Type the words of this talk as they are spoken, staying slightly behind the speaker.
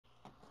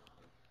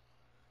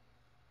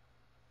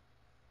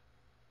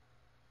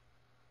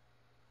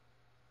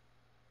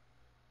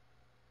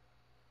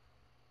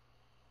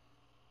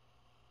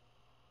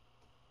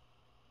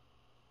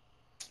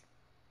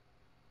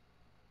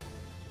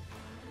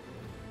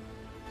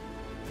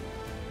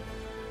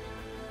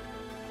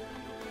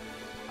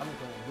I'm going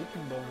Wiki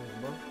Bones,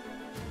 bro.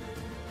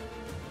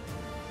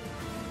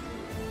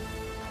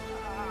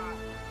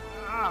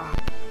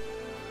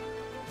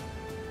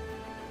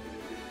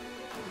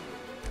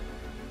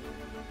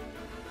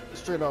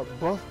 Straight up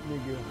buff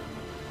nigga.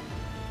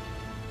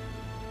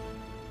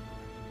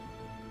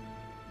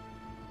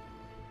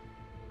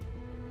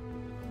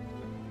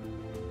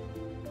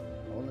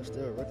 I wanna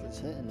still reckless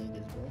hitting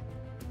niggas, bro.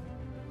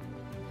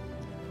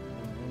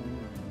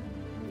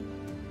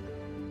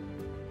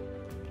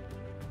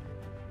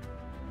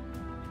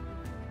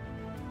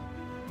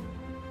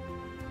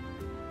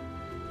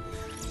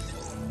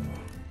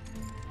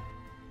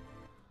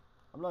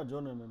 I'm not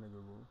joining that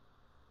nigga, bro.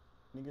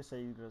 Nigga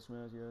say you gonna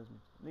smash Yasmin.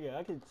 Nigga,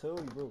 I can tell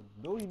you, bro.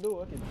 Though he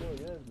know, I can tell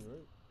Yasmin,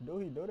 right? Though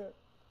he know that,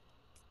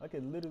 I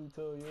can literally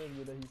tell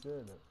Yasmin that he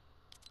said that.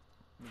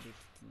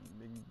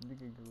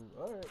 Nigga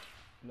go, alright.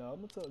 Nah, I'm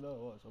gonna tell, no,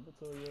 watch. I'm gonna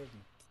tell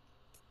Yasmin.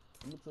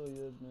 I'm gonna tell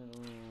Yasmin,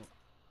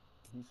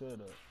 he said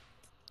that.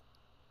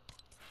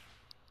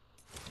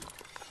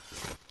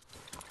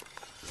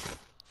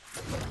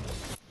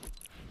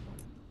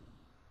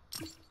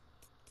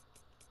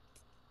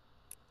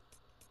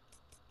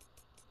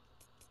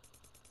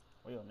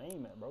 Where your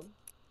name at, bro?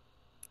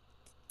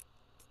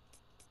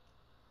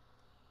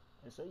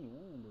 They say you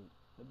won, but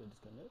that bit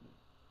disconnected.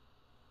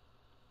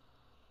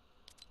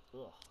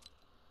 Ugh.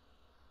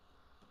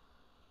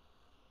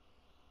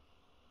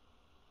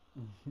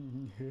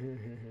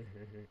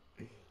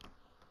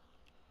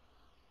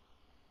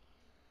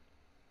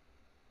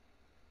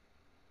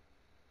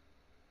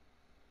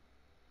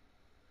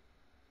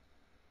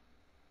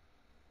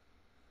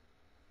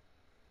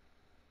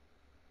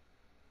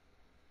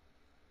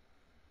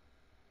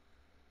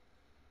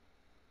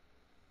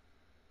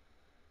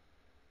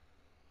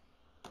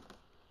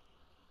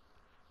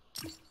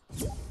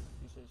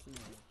 She said she was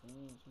a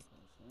friend, she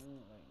from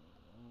saying like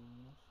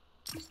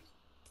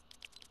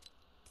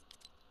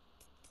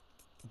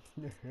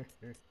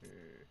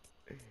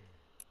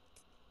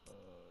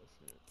oh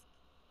shit.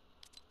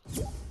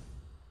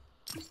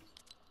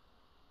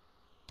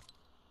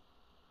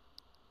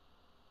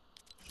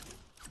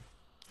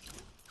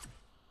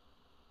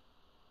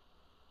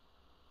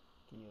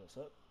 Can you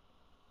accept?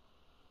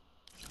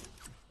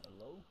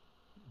 Hello?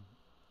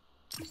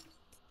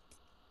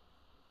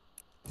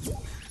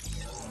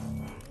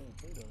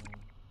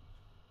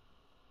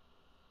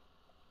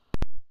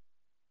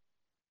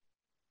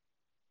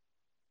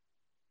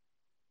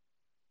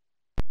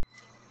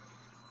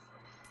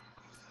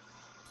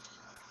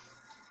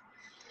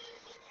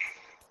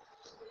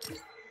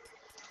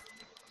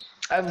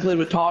 I haven't played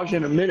with Taj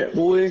in a minute,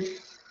 boy.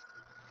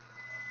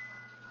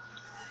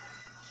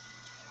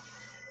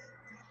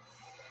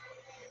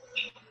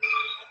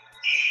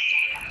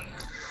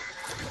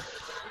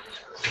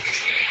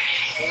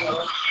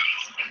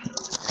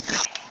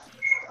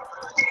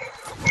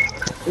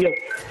 Yo.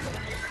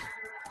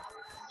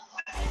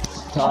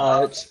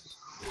 Taj.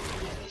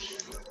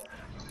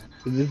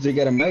 Does this dude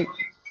got a mic?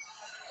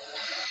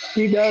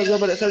 He does,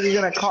 but it says he's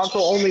in a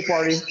console-only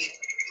party. Look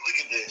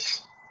at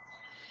this.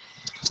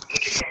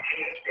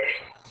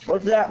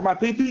 What's that, my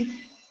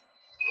pee-pee?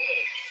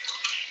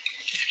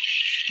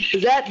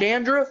 Is that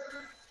dandruff?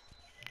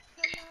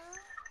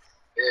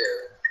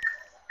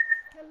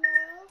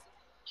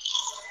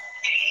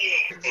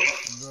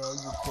 Bro, I'm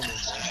just killing,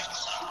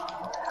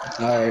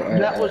 bro. Alright.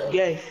 That was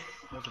gay.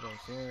 That's what I'm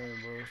saying,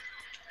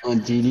 bro. On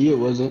GD it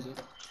wasn't.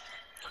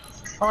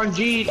 On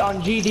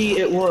GD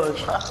it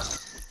was. I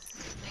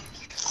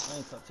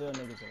ain't talk to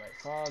niggas in like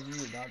 5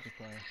 years, not just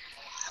playing.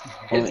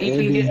 Is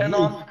Ethan getting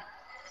on?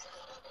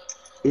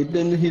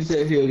 Ethan, he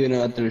said he'll get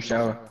after the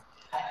shower.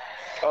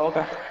 Oh,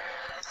 okay.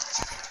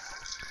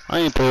 I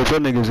ain't played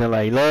with niggas in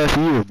like last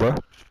year, bro.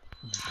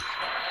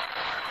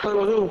 Play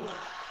with who?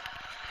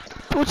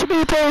 What you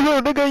mean playing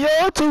with nigga,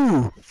 y'all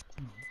too?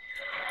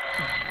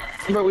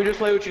 Bro, we just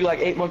played with you like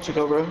 8 months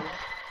ago, bro.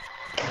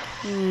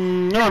 I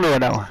don't know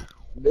that one.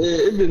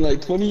 It's been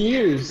like 20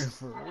 years.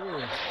 For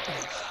real.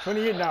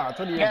 20 years now,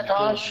 20 years. Yeah,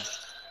 Tosh.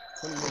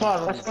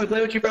 Tosh, last time we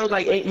played with you, bro, was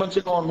like 8 months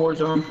ago on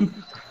Warzone.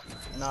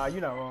 Nah,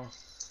 you not wrong.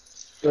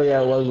 Oh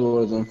yeah, it was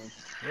Warzone.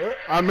 Yep.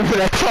 I remember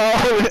that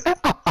time.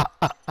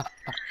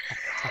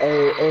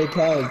 Hey,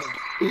 Taj.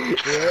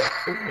 Yeah,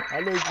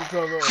 I know what you're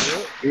talking about.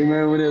 Yep. You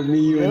remember when it was me,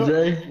 you, and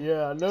Dre?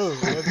 Yeah, I know.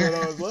 That's what I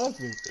was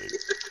laughing.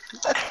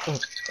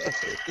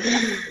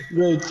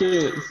 Bro,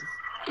 Chance.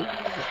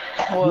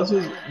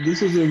 This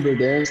was in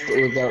Verdansk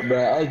without, bro.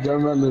 I was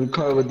driving around in the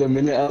car with them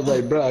in it. I was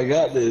like, bro, I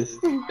got this.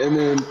 And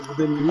then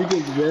we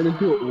just ran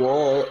into a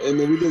wall, and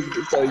then we just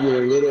started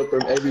getting lit up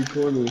from every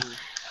corner.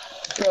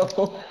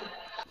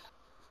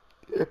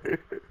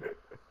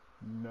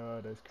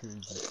 No, that's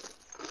crazy.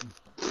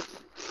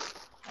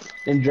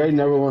 And Dre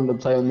never wanted to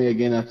play with me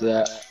again after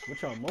that.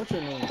 What y'all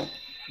munching on?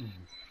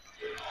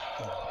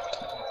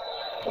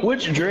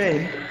 Which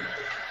Dre?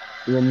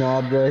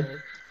 Renaud Dre.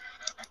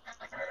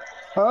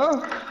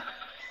 Huh?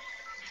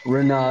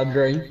 Renaud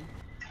Dre.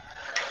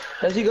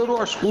 Does he go to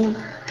our school?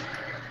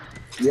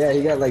 Yeah,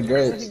 he got like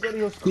dreads.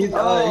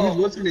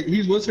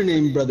 He's what's her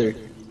name brother.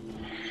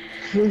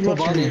 Who's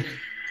Tavani.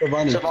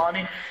 Tavani.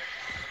 Savani?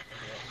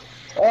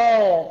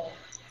 Oh.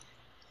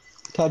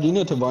 Todd, you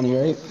know Tavani,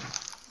 right?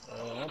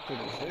 I'm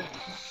pretty sure.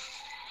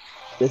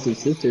 That's his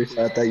sister,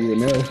 so I thought you would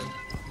know. Nah, I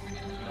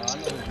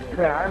know his name.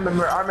 Yeah, I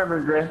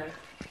remember Gray.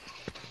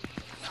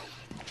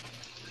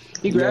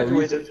 He Yeah,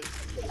 graduated.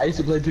 I used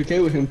to play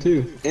 2K with him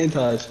too, and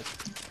Taj.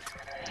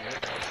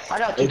 I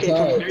got It's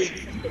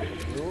 2K23.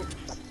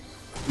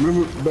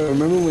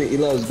 Remember when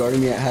Eli was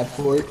guarding me at half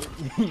court?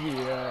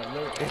 Yeah,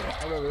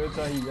 I remember every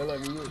time he yelled at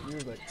me, he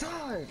was like, Todd!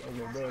 I was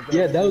like, bro,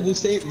 Yeah, that was the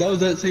same. That was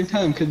that same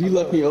time because you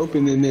left me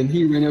open, and then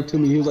he ran up to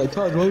me. He was like,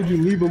 "Todd, why would you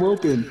leave him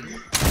open?" it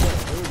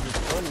was just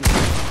funny.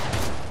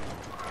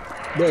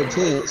 Bro,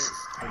 chance.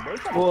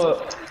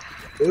 What?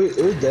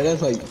 It was dead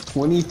as like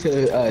 20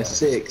 to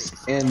 6,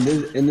 and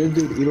this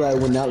dude Eli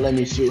would not let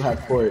me shoot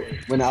half court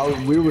when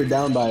we were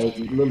down by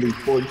literally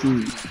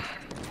 14,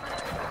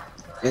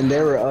 and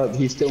they were up.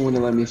 He still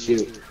wouldn't let me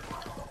shoot.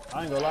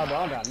 I ain't gonna lie, bro,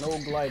 I got no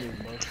gliders,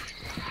 bro.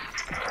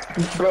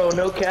 Bro,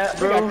 no cap,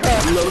 bro.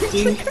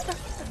 Low-key.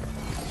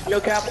 No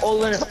cap,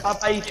 Olin, if I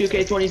buy you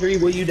 2K23,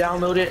 will you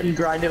download it and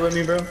grind it with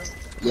me, bro?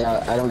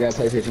 Yeah, I don't got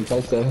PlayStation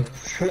Plus though.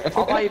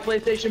 I'll buy you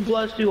PlayStation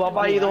Plus too. I'll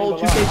buy you the whole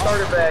 2K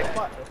starter bag.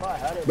 If I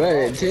had it,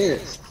 But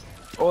chance,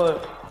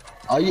 What?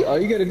 all you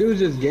gotta do is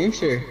just game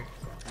share.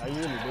 I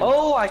usually do.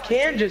 Oh, I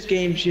can just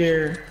game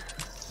share.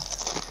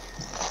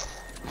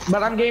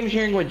 But I'm game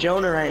sharing with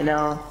Jonah right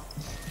now.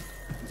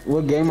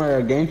 What game are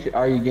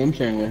you game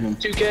sharing with him?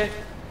 2K?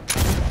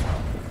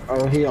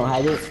 Oh, he don't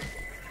have it.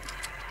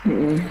 I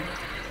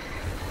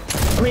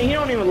mean, he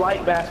don't even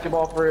like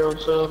basketball for real,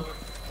 so.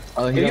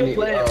 Oh, If he you don't.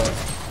 play it.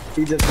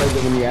 He just plays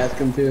it when you ask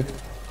him to.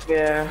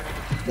 Yeah.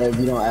 But if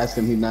you don't ask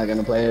him, he's not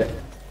gonna play it.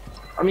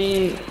 I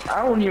mean,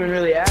 I don't even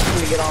really ask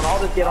him to get on. I'll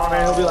just get on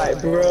and he'll be like,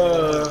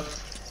 bruh.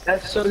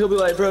 He'll be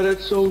like, bro,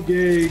 that's so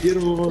gay. Get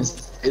on.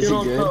 Is Get he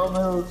on good?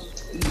 something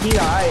else. He's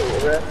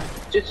alright, bro.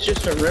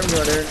 Just a rim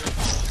runner.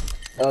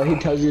 Oh, he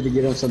tells you to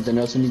get on something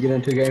else when you get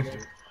on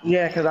 2K?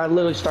 Yeah, because I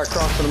literally start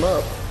crossing him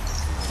up.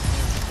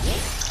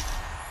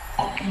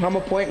 I'm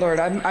a point guard.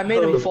 I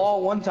made him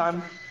fall one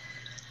time.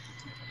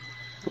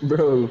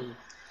 Bro,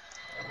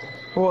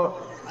 What?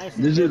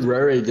 this dude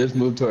Rare just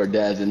moved to our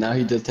dad's and now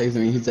he just texted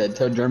me. He said,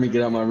 "Tell Jeremy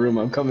get out of my room.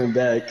 I'm coming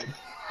back."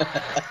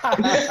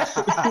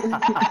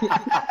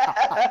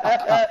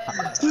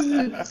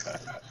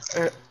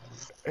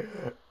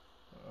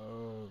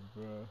 Oh,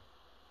 bro.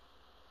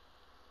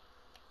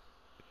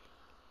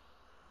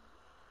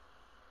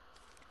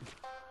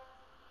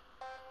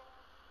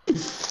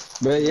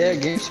 But yeah,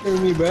 game share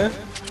with me, bro.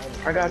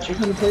 I got you.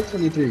 I'm gonna play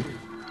 23.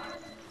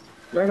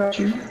 I got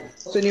you.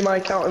 Send you my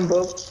account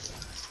info.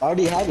 I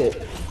already have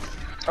it.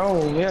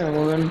 Oh, yeah,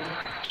 well then.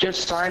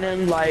 Just sign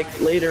in,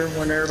 like, later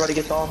when everybody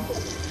gets on.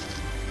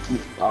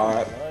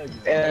 Alright.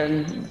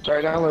 And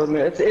start downloading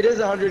it. It is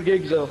 100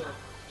 gigs, though.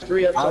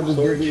 3 up I'll some just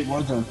give storage. you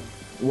Warzone.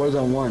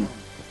 Warzone 1.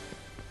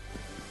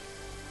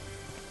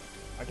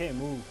 I can't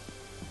move.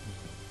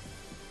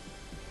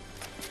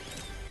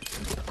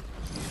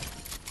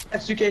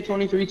 That's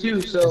 2K23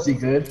 too, so Is he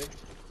good?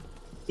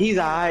 he's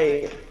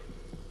alright.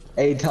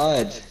 Hey,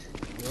 Todd.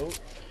 Nope.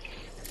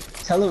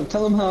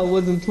 Tell him how it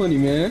was in 20,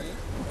 man.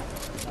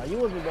 Nah, you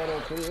wasn't that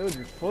okay. It was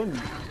just funny.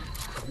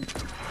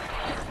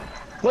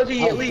 Was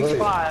he at Oh, least great.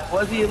 5?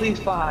 Was he at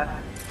least 5?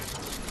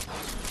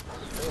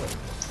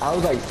 I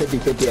was like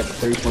 50-50 at the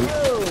 3-point.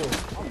 Oh,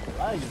 I'm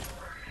lagging.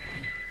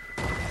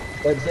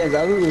 But since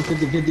I was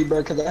 50-50,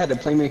 bro, because I had a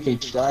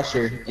playmaking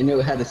slasher, and it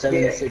had a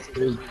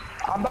 7-6-3.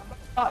 I'm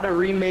about to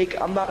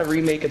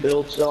remake a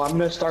build, so I'm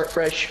gonna start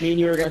fresh. Me and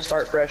you are gonna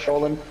start fresh,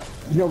 Olin.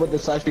 You know what the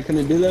slasher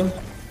couldn't do, though?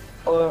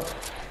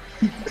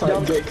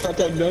 Dunk. Get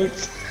contact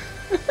dunks.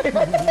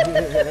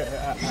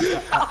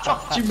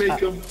 How'd you make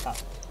him?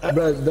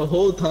 Bro, the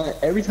whole time,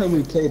 every time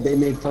we played, they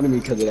made fun of me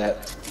because of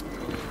that.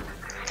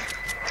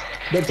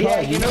 But Todd,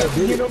 Yeah, you know, I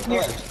did you it.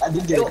 know, I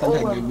did get a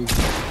contact Olin. baby.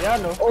 Yeah, I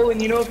know. Olin,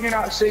 you know if you're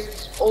not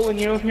 6, Olin,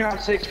 you know if you're not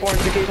 6'4" and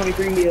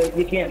 2K23,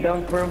 you can't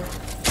dunk, bro.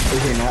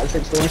 Is he not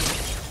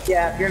 6'4"?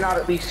 Yeah, if you're not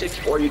at least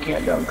 6'4", you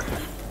can't dunk.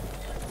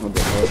 What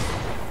the hell?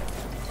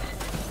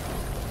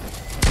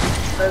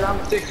 Cause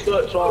I'm 6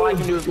 foot, so all I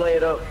can do is lay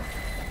it up.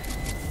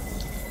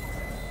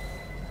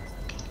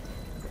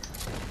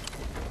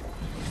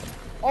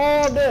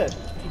 All dead.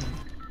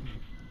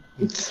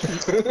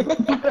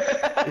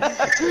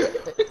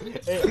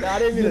 Hey, nah, I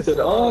didn't mean to Said,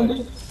 slide.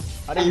 "Oh,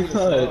 I didn't mean to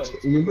Todd,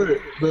 slide.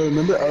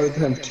 remember all the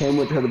times Cam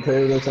would try to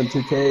play with us on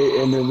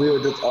 2K, and then we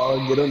would just all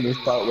get on the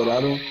spot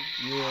without him?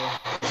 Yeah.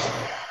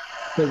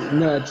 Cause,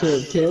 nah,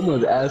 chill, Cam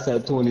was ass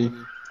at 20.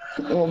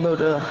 Well, no,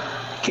 duh.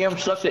 Cam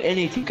sucks at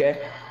any 2K.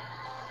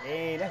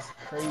 Hey, that's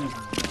crazy. Nah.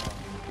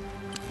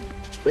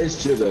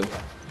 It's true, though.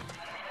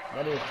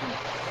 That is true.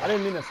 I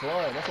didn't mean to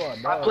slide. That's why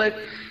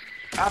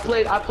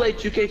I played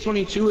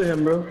 2K22 with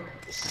him, bro.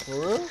 For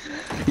real?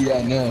 Yeah,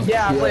 I know.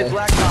 Yeah, I played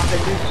Blacktop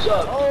and dude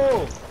sucked.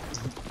 Oh!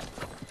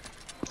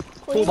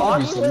 Full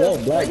box? You should love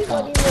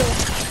Blacktop.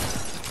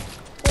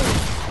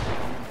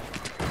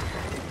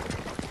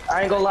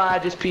 I ain't gonna lie, I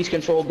just piece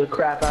controlled the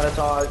crap out of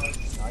Todd.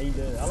 Nah, he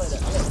did. I like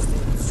that.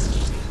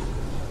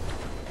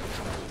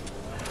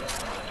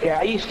 Yeah,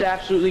 I used to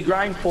absolutely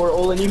grind for it,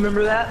 Olin. You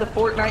remember that? The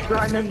Fortnite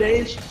grind them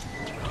days?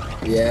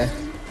 Yeah.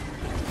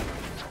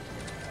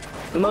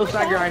 The most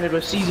I grinded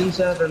was season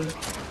 7.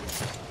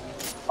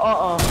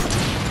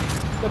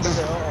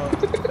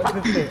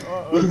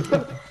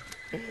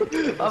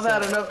 I've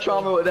had enough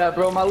trauma with that,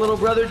 bro. My little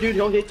brother, dude,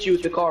 he'll hit you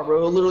with the car,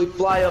 bro. He'll literally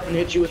fly up and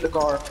hit you with the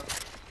car.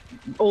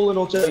 Olin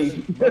will tell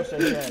you.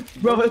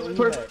 Bro, it's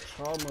perfect.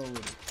 Trauma with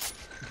it.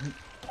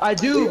 I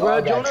do, bro.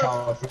 All got Jonah,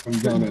 trauma from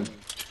Jonah.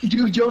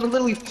 dude, Jonah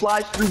literally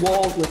flies through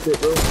walls with it,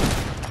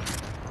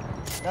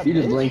 bro. He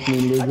just blinked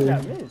me, I did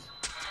not loser. miss.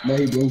 No,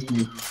 he blinked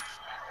me.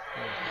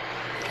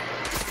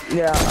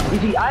 Yeah, you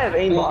see, I have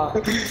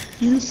aimbot.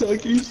 You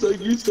suck, you suck,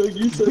 you suck,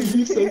 you suck,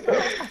 you suck.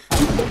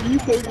 You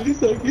suck, you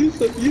suck, you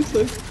suck, you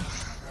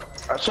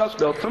suck. Shucks,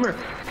 Bill, come here.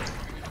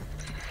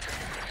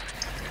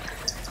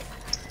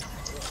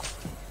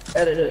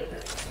 Edit it.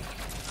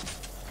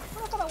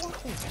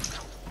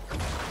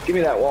 Give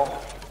me that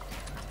wall.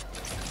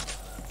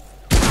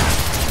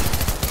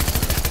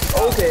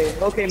 Okay,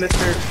 okay,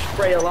 Mr.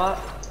 Spray a lot.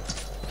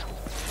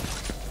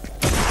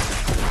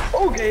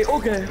 Okay,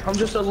 okay. I'm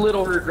just a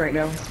little hurt right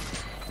now.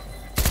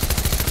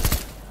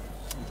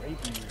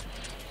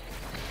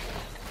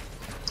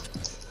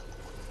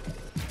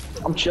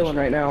 I'm chilling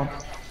right now.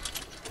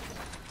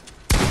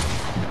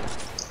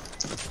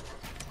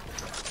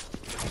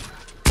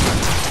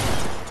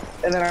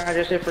 And then I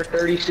just hit for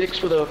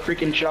 36 with a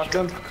freaking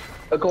shotgun.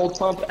 A gold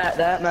pump at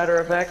that, matter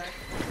of fact.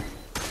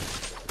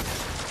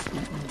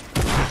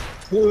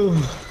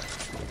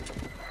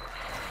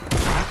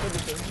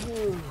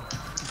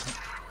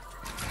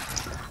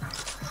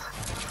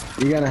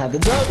 You're gonna have to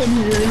drop him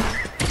here.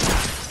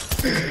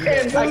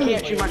 And I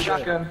can't shoot my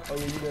shotgun. Oh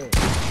yeah, you dead.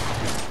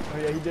 Oh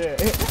yeah, he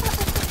dead.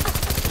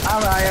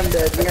 I am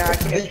dead.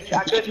 Yeah,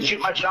 I couldn't shoot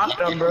my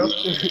shotgun, bro.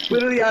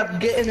 Literally, I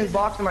get in his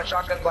box and my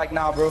shotgun's like,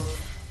 nah, bro.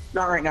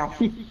 Not right now.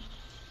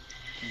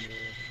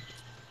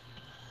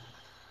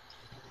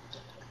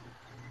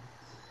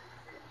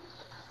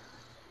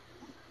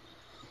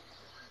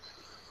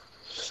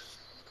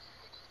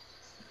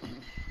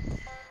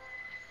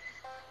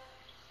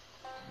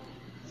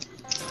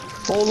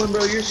 Olin,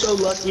 bro, you're so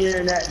lucky you're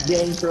in that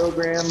gang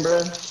program,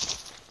 bro.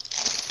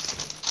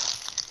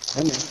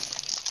 I know.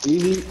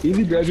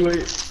 Easy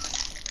graduate.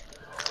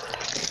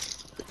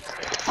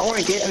 I want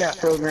to get in that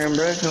program,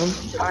 bro. I'm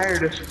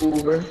tired of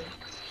school, bro.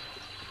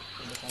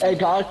 Hey,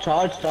 Taj.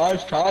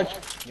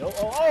 Yo,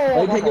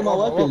 They taking my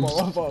weapons.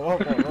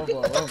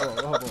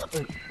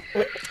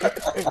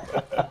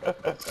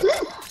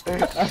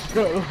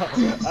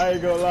 I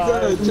ain't gonna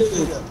lie.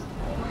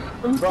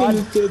 I'm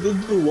gonna say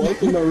this dude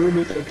walked in my room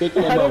and started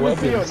taking I my didn't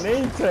see your weapons.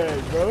 name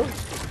tag, bro.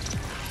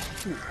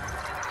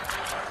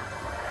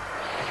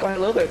 Why a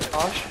little bit,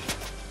 Josh?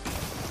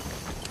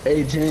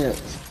 Hey,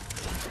 Chance.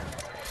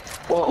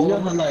 Well, You know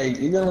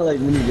how like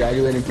when you're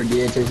graduating for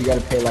DHS, you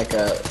gotta pay like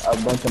a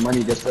bunch of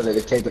money just for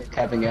the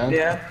capping out.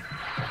 yeah.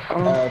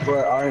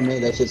 For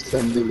RMA, that's just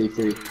completely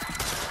free.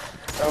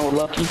 Oh,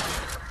 lucky.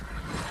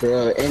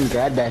 Bro, and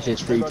grad bash is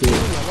free Bro, too.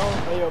 leave me alone.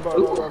 Hey, yo, bro.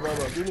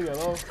 Leave me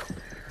alone.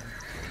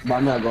 But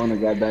I'm not going to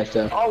grad bash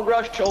though. I'll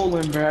rush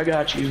Olin, bro. I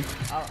got you.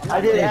 I'm I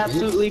not did going-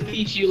 absolutely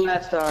piece you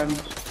last time.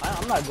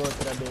 I'm not going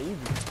to that day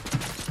either.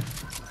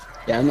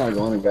 Yeah, I'm not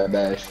going to grad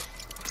bash.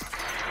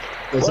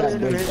 It's What at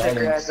even Busch is that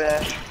grad Gardens.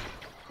 bash?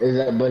 It's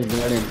at Busch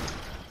Gardens.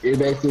 You're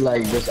basically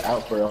like just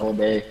out for a whole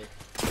day.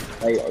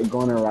 Like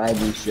going to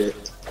rides and shit.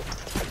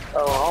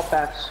 Oh, I'll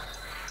pass.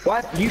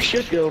 What? You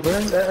should go, bro.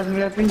 I mean,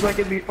 that seems like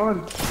it'd be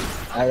fun.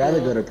 I'd rather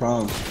go to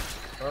prom.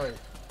 Alright.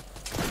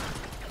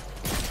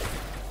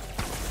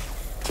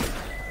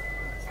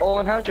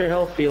 Olin, how's your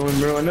health feeling,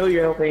 bro? I know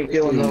your health ain't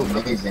feeling Feeling no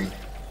amazing.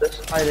 the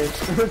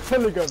slightest. It's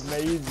feeling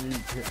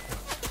amazing.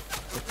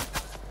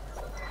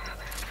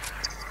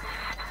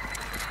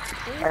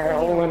 Alright,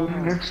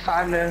 Olin, it's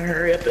time to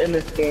hurry up in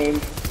this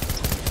game.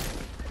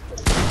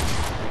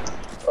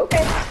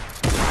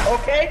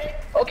 Okay.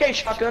 Okay,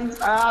 shotgun.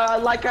 I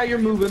like how you're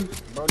moving.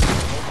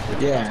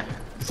 Yeah.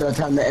 So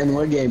time to end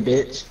one game,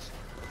 bitch.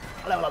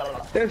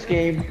 This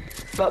game.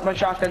 But my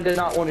shotgun did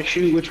not want to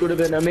shoot, which would have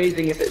been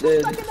amazing if it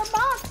did.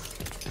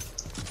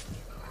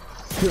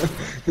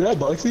 Did I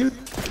box you?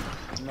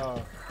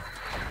 No.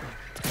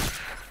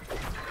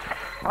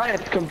 I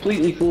had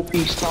completely full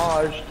piece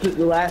Taj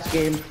the last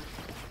game.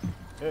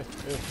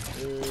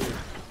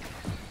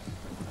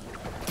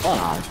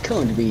 Ah,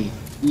 come to me,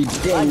 you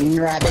dang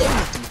rabbit.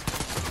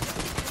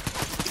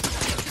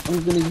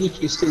 I'm gonna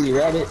get you, silly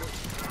rabbit.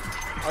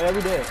 Oh yeah,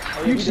 we did.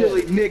 Oh, yeah, You we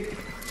silly did. Nick.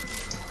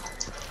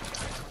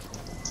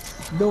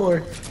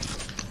 Door.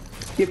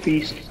 Get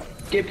pieced.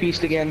 Get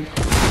pieced again.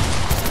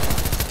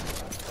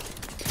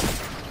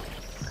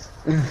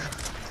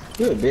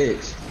 You're a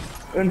bitch.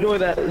 Enjoy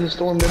that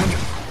storm damage.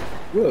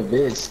 You're a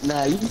bitch.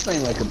 Nah, you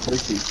playing like a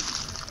pussy.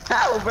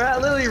 How, bro? I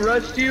literally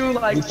rushed you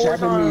like You 4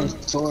 trapping me in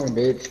times. storm,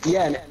 bitch.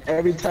 Yeah, and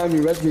every time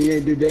you rush me, you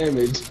ain't do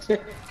damage.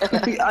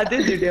 I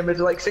did do damage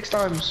like 6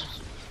 times.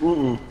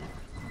 Mm-mm.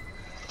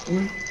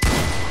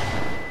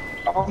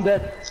 Oh, I'm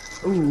dead.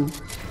 Ooh.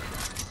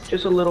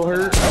 Just a little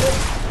hurt.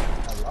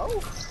 Hello?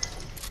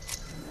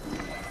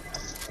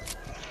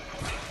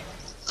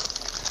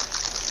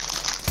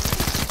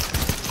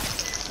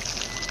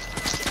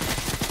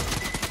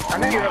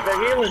 know you're up there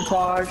healing,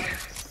 Taj.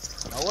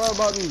 Don't worry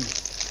about me.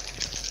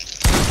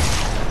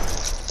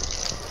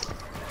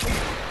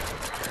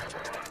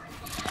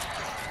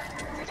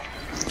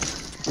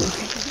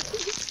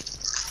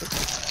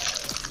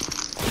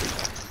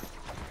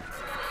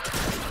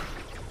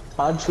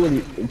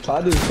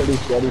 Todd is pretty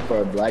sweaty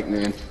for a black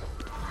man.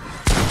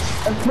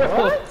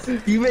 Bro,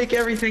 you make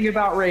everything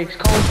about race.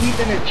 Call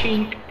Ethan a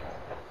chink.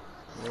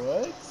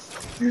 What?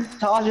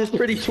 Taj is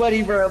pretty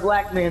sweaty for a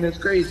black man. It's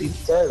crazy.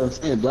 Yeah, I'm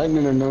saying black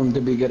men are known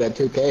to be good at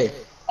 2K.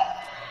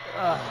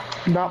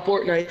 Not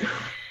Fortnite.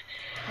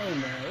 Hey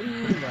man, what do you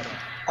mean by that?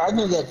 Todd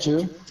knows that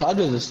too. Todd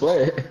does a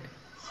sweat.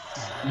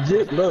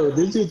 Bro,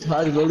 this dude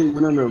Todd really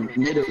went on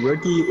made a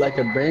rookie like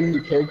a brand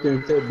new character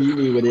and still beat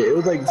me with it. It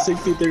was like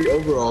 63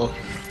 overall.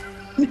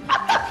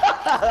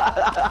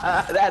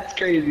 That's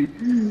crazy.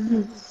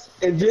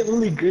 And Jit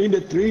literally greened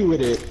a 3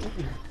 with it.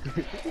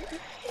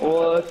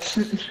 What?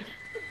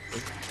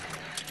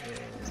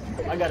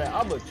 I'm probably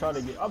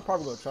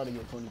gonna try to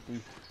get 23.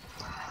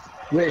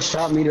 With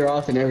shot meter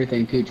off and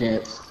everything too,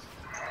 Chance.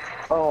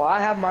 Oh, I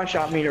have my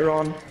shot meter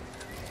on.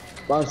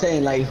 But I'm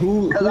saying like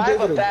who's Because I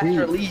have able a to fast green?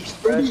 release,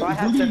 bro, so I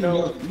have to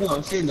know. No,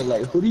 I'm saying that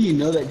like who do you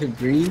know that could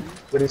green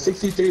with a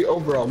 63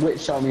 overall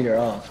with shot meter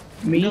off?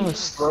 Me? You know how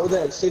slow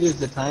that shit is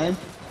the time?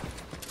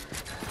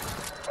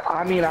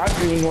 I mean, I'm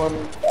green one.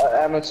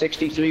 I'm a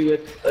 63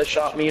 with a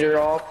shot meter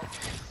off.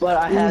 But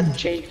I had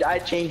changed. I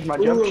changed my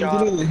jump Ooh, I'm shot.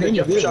 getting the The hang of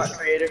jump this. shot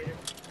creator.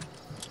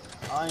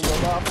 I ain't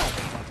gonna lie, I'm not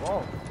my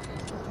fault.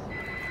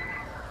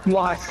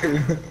 Why?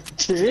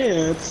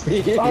 Chance.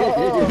 Keep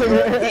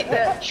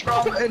that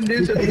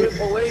trauma-inducing whip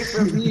away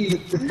from me.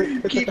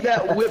 Keep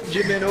that whip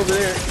Jimin over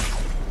there.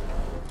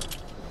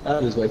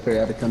 I'll just wait for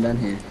y'all to come down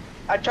here.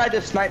 I tried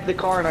to snipe the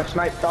car and I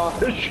sniped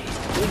Taj. Look at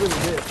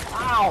this.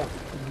 Ow!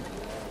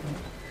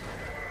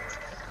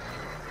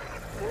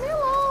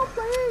 Hello,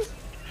 please.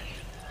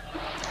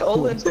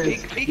 Olin,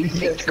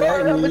 peek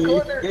car around the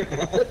corner.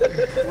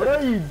 What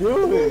are you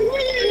doing?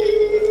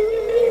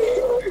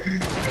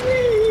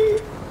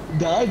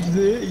 Dodged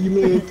it, you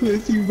little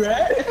pussy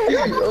rat.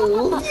 Yeah,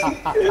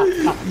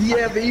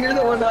 but you're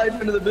the one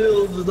hiding under the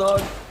builds,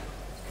 dog.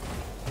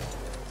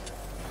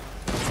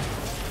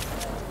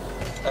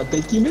 I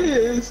think you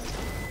missed.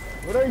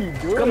 What are you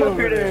doing? Come up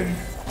over here there? then.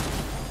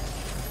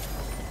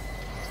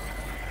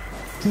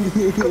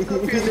 Come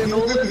up here then,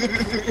 Olin.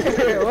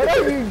 What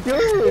are you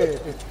doing?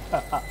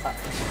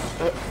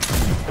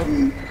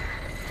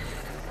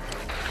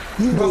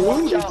 Bro,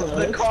 watch out.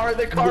 The car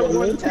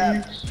one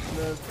tap.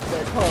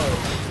 That car.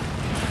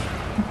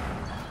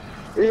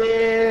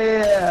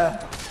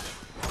 Yeah.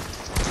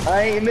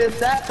 I ain't missed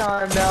that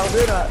time now,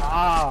 did I?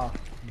 Ah.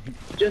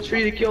 Just for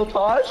you to kill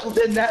Taj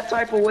in that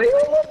type of way?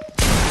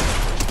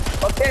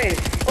 Okay,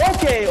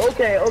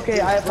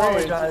 I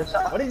apologize.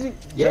 What did you?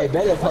 Yeah,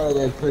 better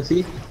apologize,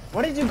 pussy.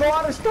 Why did you go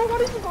out of the store? Why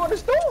did you go out of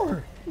the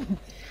store?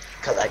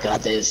 Cause I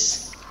got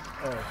this.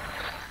 Oh.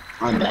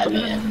 I'm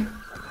Batman.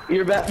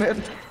 You're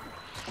Batman.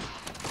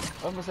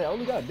 I was gonna say I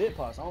only got dit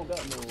pots. I don't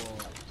got no.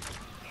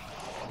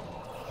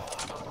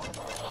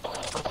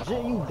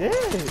 Shit, you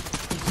dead.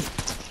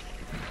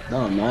 No,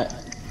 I'm not.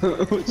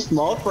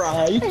 Small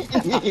fry.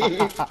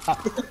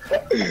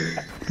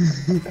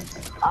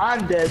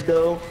 I'm dead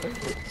though.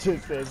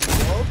 Just said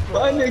small fry.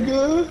 Bye,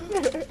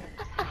 nigga.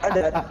 I'm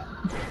dead.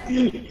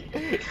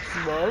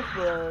 Small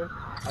fry.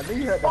 I think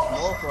you had the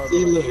small fry.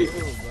 See, look.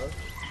 Bro.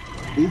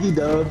 Easy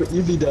dub,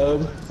 easy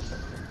dub.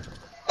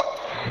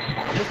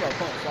 Just like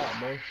pump shot,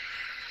 bro.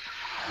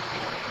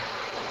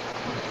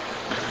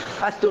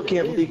 I still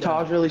can't believe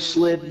Taj really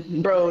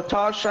slid. Bro,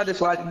 Taj tried to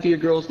slide into your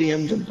girl's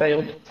DMs and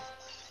failed.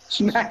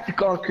 Smack the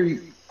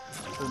concrete.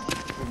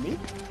 For me?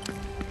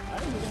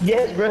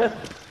 Yes, bro.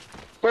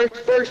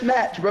 First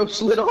match, bro,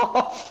 slid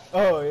off.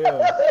 Oh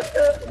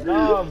yeah.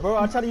 Nah, bro.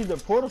 I tried to use the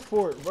porta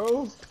fort,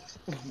 bro.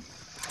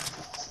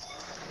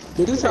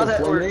 Did this How have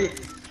that work?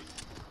 Fortnite?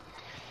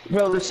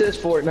 Bro, this is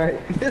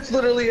Fortnite. This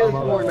literally is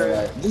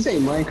Fortnite. This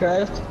ain't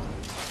Minecraft.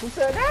 Who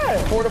said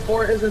that? Porta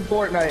Fort isn't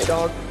Fortnite,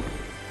 dog.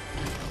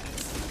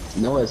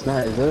 No, it's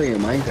not. It's literally in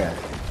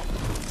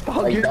Minecraft.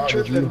 Dog, Like, you're dog, if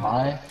you tripping.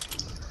 high.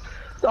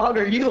 Dog,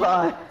 are you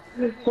high?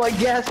 Like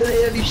gas in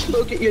hand, you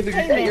smoke at your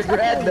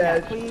grad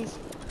badge. Please.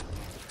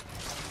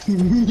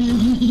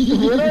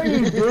 What are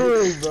you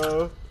doing,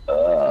 bro?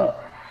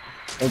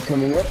 I'm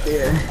coming up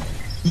there.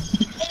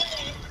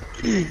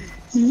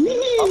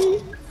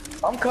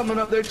 I'm coming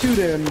up there too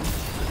then.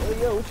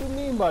 Hey, yo, what you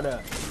mean by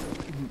that?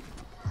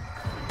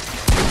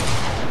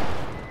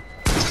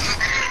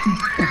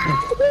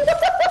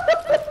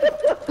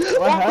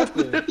 What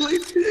happened?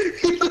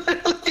 He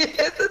literally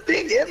hit the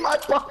thing in my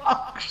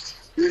box.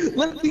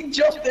 Literally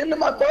jumped into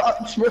my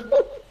box, bro.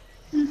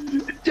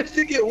 Just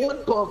to get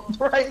one pump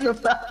right in the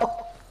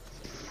foul.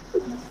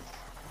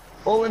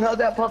 Olin, how'd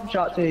that pump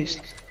shot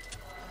taste?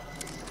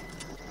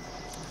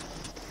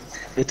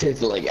 It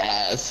tasted like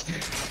ass.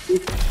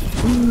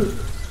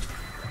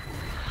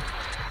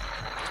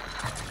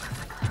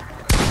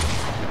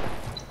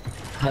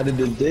 How did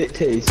the dick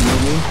taste,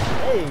 man?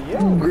 Hey,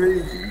 yo.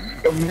 Great.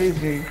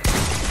 Amazing.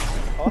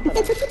 I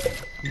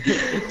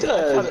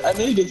Todd, I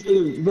know you just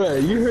said, bro.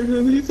 You heard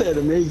him? He said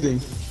amazing.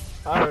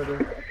 I heard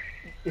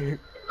him.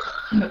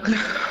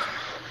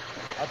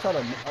 I try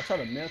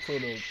to mentor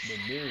the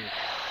dude.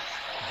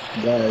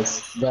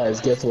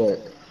 Guys, guess what?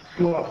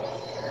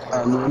 What?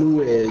 I'm on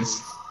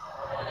Wiz.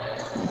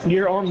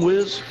 You're on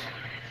Wiz?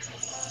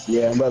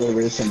 Yeah, I'm about to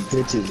raise some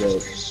bitches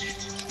up.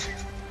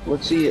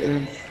 Let's see it,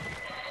 man.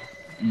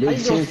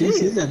 Big Chance, you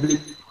seen that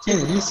bitch?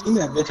 Chance, you seen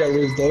that bitch I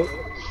raised up?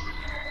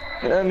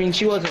 I mean,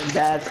 she wasn't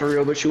bad for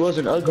real, but she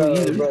wasn't ugly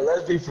either. Bro,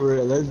 let's be for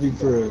real.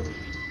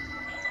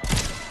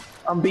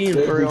 I'm being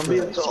for real. I'm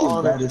being so She's bad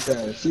honored. as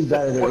hell. She's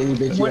better than any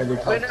bitch you ever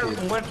talked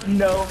to.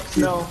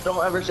 No,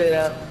 don't ever say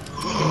that.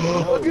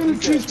 I'm gonna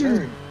trust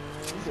her. He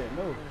said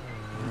no.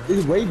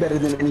 It's way better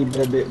than any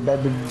bad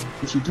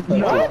bitch you talked to.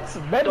 No,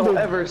 Better don't than-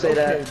 ever say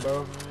okay, that.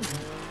 bro.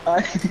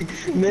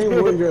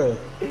 Name one girl.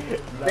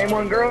 Name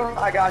one girl,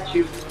 I got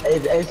you.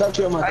 Hey, stop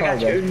chewing my I car, got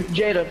bro. you.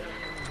 Jada,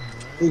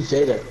 Who's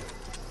Jada?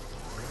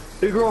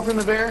 the girl from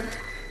the bear?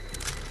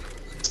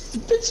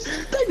 Bitch,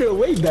 that girl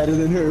way better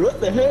than her. What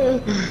the hell?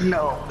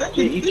 No, That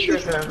you bitch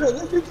tripping.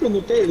 that bitch from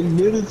the face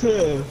mid as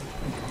hell.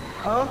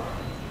 Huh?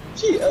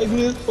 She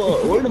ugly as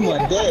fuck. Where am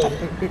I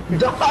dead?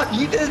 Dog,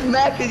 you just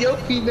mad cause your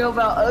female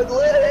about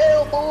ugly as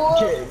hell,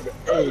 boy.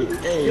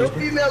 Hey. Your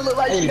female look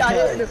like she Hey, got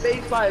hit Ty. in the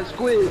face by a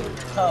squid.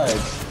 Todd.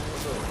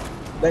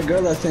 That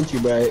girl I sent you,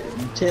 bro.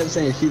 Champ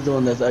saying she's the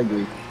one that's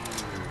ugly.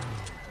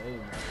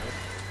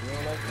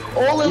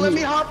 Olin, let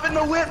me hop in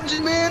the whip,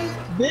 man.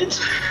 Bitch.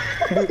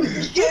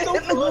 Get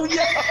in the whip.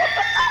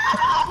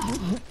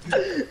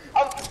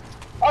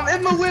 I'm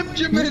in the whip,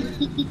 Jimin.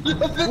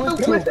 I'm in the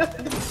whip.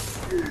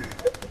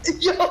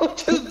 Yo,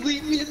 just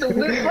leave me in the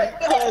whip right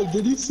now. Todd,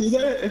 did you see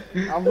that?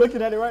 I'm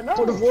looking at it right now.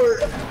 For the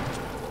word.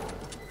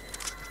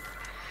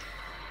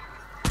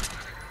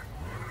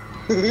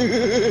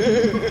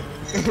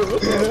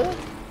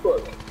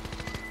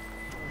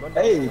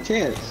 Hey,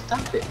 Chance,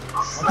 stop it.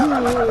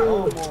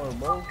 Oh, more,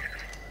 bro.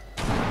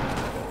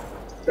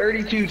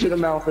 32 to the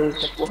mouth is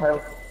will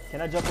help.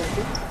 Can I jump over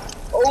too?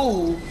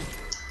 Oh,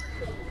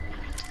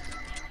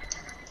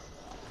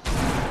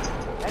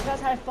 Let's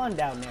just have fun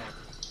down there.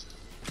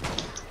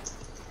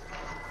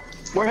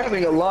 we're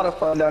having a lot of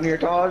fun down here,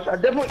 Taj. I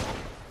definitely.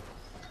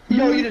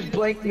 Yo, you just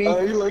blanked me.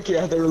 Oh, you're lucky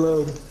I had to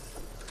reload.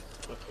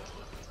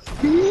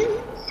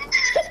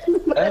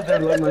 I had to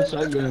reload my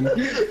shotgun.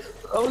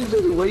 I was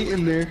just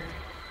waiting there.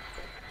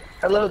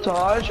 Hello,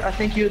 Taj. I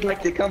think you'd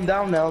like to come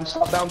down now and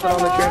stop bouncing on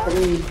the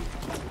trampoline.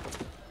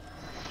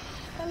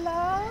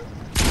 Hello?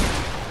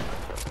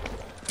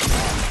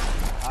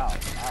 Ow.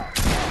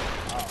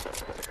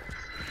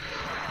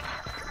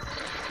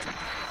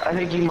 I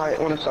think you might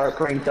want to start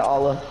praying to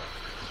Allah.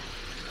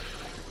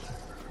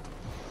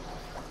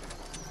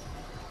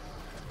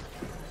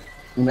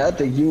 And I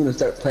think you want to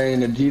start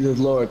playing the Jesus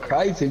Lord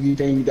Christ if you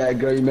think that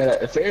girl you met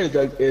at the fair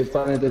is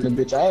funnier than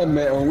the bitch I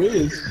met on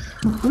Wiz.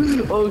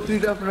 Oh, she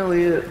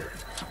definitely is.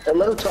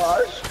 Hello,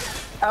 Taj.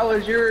 How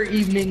is your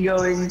evening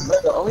going?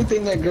 But the only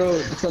thing that girl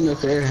from the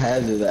fair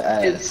has is an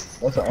ass.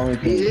 That's the only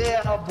thing.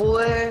 Yeah,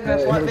 boy.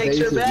 That's what makes face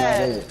her is not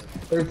bad. it.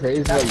 Her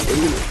face, like,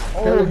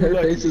 her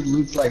face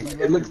looks like,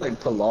 it looks like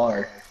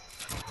Pilar.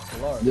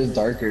 Just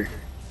darker.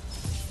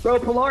 Bro,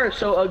 Pilar is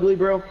so ugly,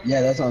 bro.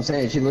 Yeah, that's what I'm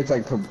saying. She looks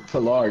like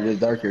Pilar, just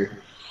darker.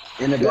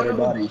 In a You better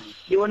wanna body.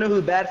 You wanna know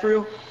who's bad for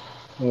you?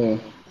 Yeah.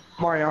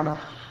 Mariana.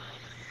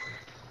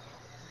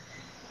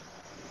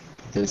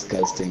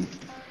 Disgusting.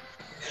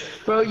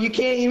 Bro, you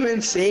can't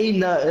even say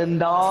nothing,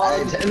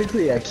 dog.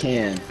 Technically, I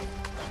can.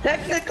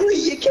 Technically,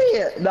 you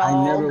can't, dog.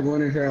 I never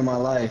wanted her in my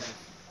life.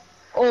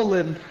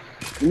 Olin.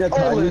 You know,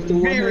 Todd used to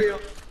Olin, want be her. real.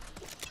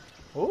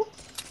 Who?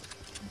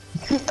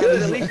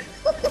 At least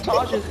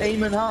Taj is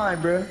aiming high,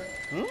 bro.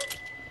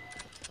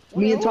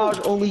 Me and Taj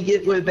only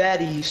get with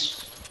baddies.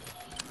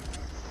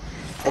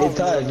 Hey,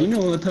 Todd, you know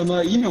what I'm talking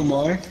about? You know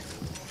Mar.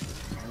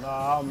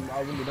 Nah,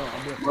 I really don't.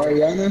 I'm doing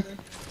Mariana?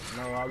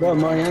 No, I Bro,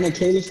 really Mariana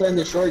Katie's friend,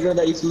 the short girl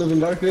that used to live in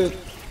Garfield?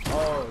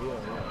 Oh,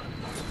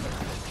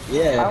 I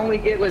Yeah. only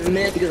get with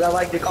men because I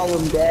like to call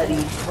them daddy.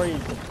 crazy.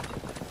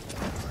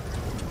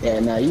 Yeah,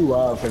 nah, you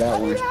wild for that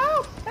one.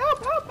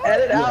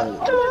 Edit Yeah,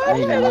 out. I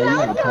ain't gonna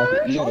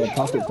lie, you gotta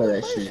pocket for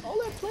that shit. All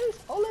that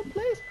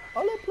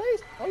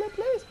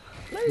place.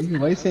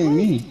 Why you saying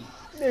me?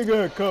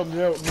 Nigga, come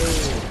help me.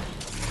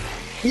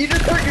 You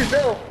just hurt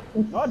yourself.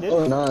 No, I Oh,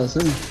 didn't. nah,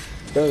 some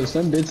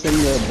bitch sent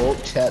me a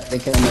bulk chat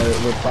thinking I'm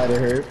gonna reply to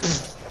her.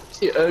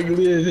 She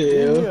ugly as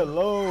Leave me hell.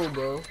 alone,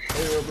 bro.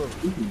 Hey, bro.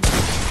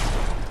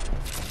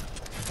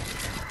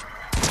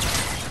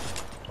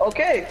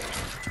 Okay.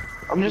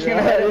 I'm just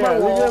gonna head in my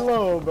Leave me wall.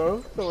 alone, bro.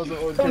 That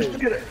wasn't I'm just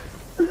okay.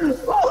 gonna.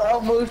 Oh, I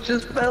almost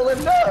just fell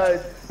in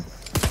mud.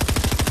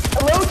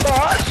 Hello,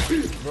 Tosh.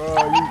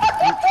 Bro,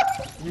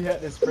 you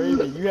had to spray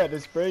me. You had to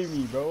spray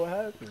me, bro. What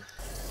happened?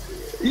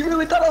 You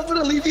really thought I was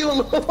gonna leave you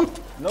alone?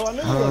 No, I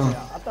knew you wasn't.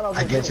 I thought I was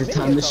I gonna guess get it's a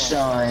time to video call.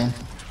 shine.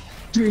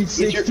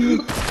 360.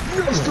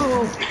 Let's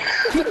go.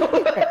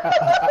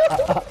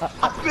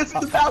 I missed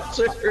the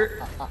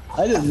bouncer.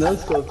 I just no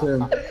scoped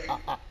him.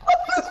 I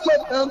missed my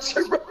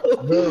bouncer, bro.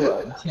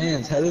 Bro,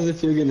 Chance, how does it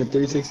feel getting a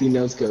 360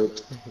 no scope?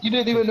 You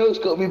didn't even no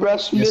scope me, bro. I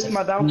missed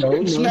my bouncer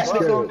and smacked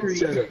the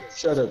concrete.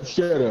 Shut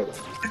up.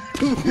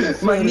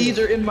 My knees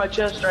are in my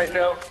chest right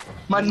now.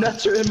 My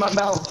nuts are in my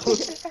mouth.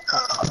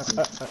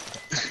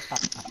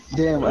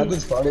 Damn, I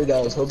just farted.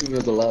 I was hoping it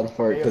was a loud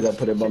fart because I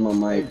put it by my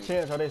Hey, mic.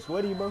 Chance, are they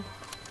sweaty, bro?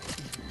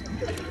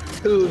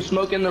 Ooh,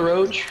 smoking the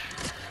roach.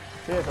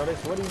 Chance, are they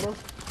sweaty, bro?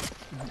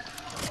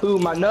 Ooh,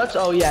 my nuts?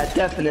 Oh yeah,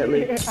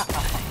 definitely.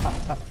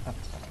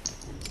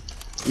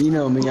 You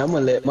know me, I'm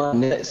gonna let my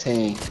nuts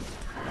hang.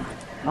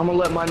 I'm gonna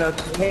let my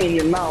nuts hang in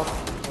your mouth.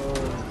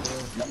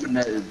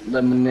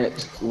 Let my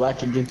nuts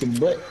whack against your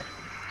butt.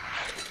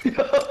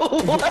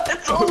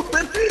 What?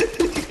 Olin?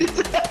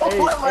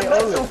 Let my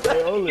nuts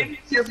whack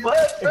against your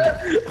butt, bro.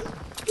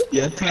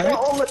 Yeah, Ty?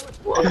 Olin.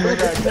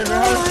 Remember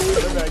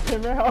at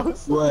Kimmer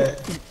House?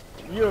 What?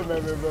 You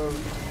remember, bro.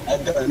 I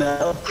don't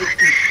know.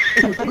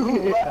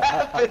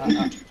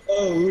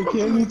 Oh, we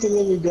can't need to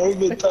let me go,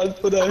 but Todd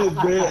put out his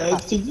bare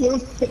ass cheeks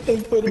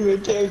and put him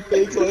in Cam's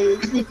face while he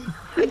was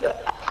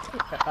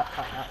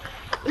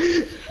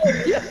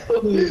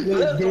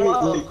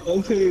like,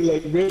 I'm telling you,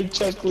 like, red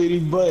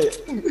chocolatey butt.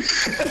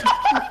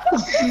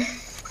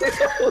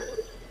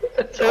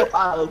 That's so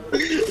wild.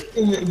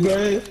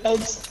 Man,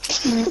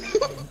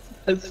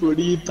 that's what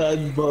he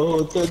thought,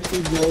 bro. Touch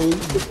his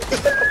nose.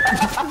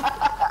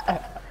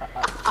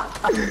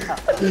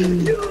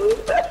 Yo,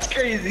 that's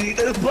crazy.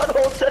 The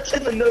butthole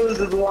touching the nose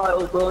is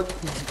wild, dog.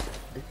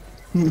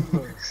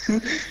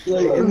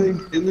 Like,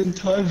 and then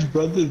Todd's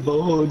brother's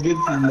butthole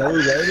against his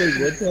nose. I was like,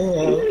 what the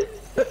hell?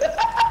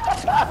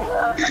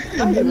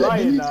 Now he's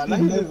lying now. Now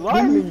he's just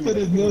lying to He put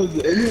you. his nose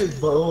in his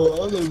butthole. I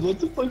was like, what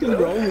the fuck is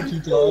wrong with you,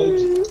 Todd?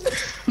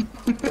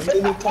 And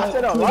then I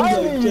said I'm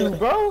lying to you,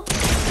 bro.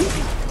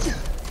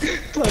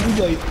 Todd was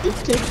like, it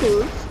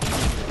tickles.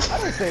 I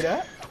didn't say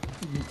that.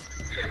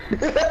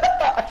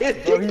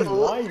 Bro, he's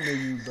lying to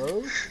you, bro.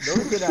 The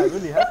only thing that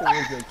really happened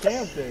was the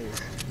Cam thing.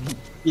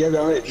 Yeah,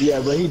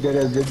 but he did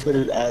have just put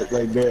his ass,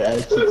 like, bare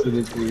ass cheeks in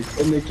his face.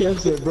 And the Cam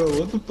said, bro,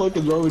 what the fuck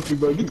is wrong with you,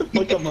 bro? Get the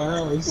fuck out my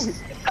house.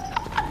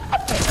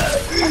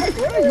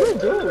 What are you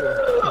doing?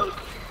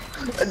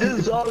 I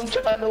just saw him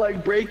trying to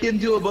like break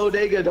into a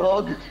bodega,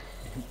 dog.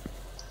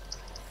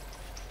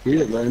 He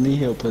didn't let me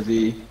heal,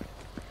 pussy.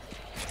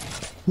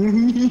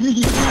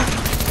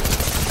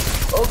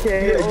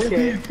 Okay,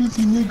 okay.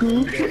 Pussy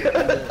nigga.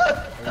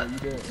 Hey, you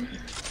did.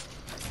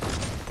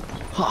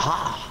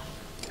 Haha.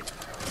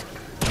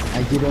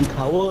 I get on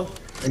power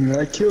and then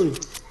I kill.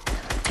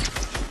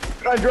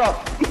 I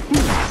drop.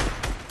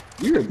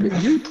 You're a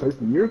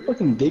person. You're a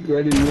fucking dick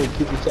right in your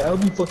kid. I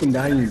hope you fucking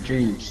die in your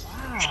dreams.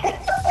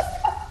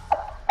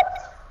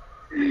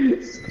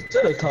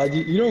 Shut up, Todd.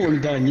 You don't want to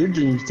die in your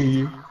dreams, do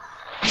you?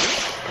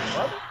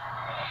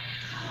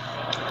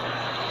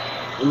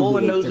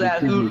 Olin knows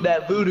that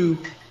voodoo.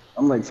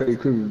 I'm like Freddy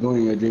Krueger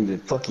going in your dreams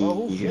and fucking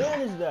Bro, whose you.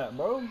 phone is that,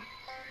 bro?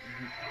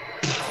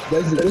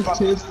 That's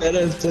Chance fat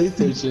ass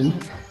PlayStation.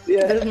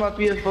 Yeah, this is my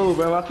PS4,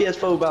 bro. My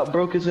PS4 about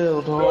broke as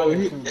hell, Bro,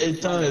 dog. hey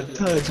Todd,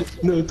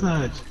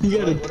 you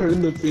gotta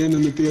turn the fan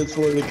on the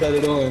PS4 to cut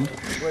it on.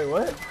 Wait,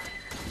 what?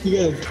 You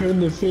gotta turn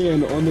the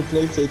fan on the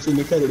PlayStation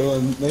to cut it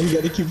on. Now you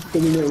gotta keep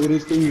spinning it with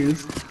his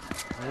fingers.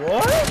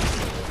 What?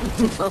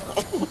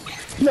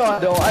 No, I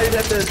don't. I just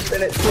have to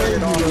spin it, turn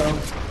it on, though.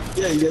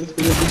 Yeah, you gotta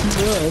spin it.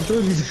 Yeah, I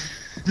told you.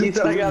 He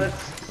said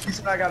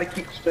I gotta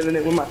keep spinning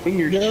it with my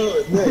fingers. No,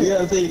 yeah,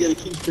 I'm saying you gotta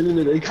keep spinning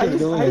it. They How cut it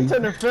you on.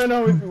 turn the fan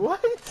on with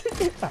what?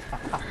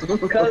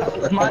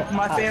 Because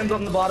my fan's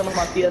on the bottom of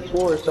my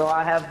PS4, so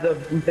I have the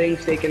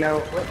things taken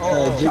out.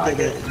 Dude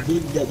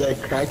got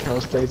that crack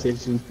house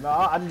PlayStation.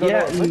 Nah, I don't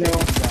Yeah, know. you know.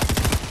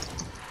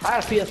 I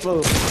have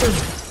PS4.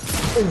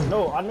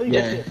 No, I know you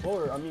Yeah. got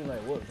PS4. I mean,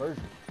 like, what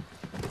version?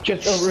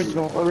 Just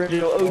original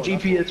OG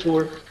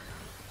PS4.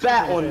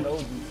 Fat Nigga one. said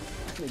OG.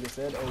 Nigga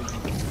said OG.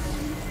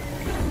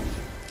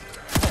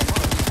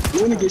 You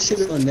wanna get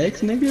shit on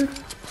next, nigga?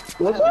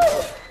 What's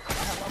up?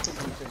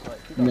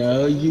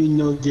 No, you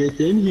no get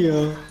in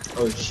here.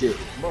 Oh shit.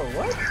 Bro,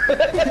 what? Is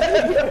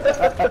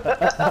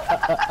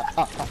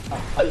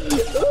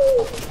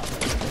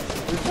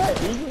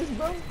that English,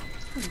 bro?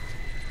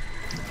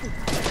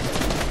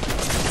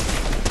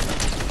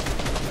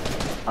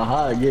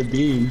 Aha, get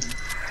beamed.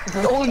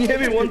 Only hit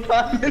me one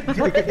time.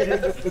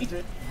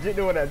 Jit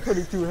doing that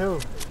 22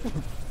 health.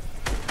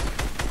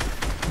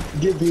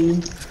 Get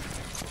beamed.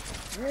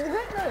 You ain't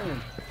hit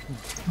nothing.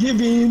 Get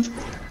beamed.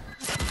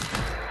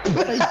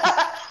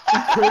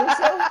 Kill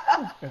yourself?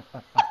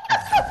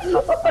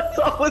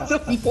 That was a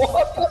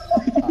walk.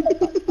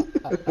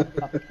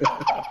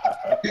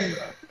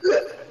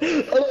 I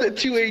was at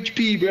 2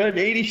 HP, bro, and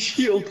 80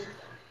 shield.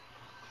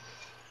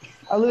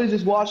 I literally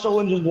just watched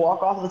Olin just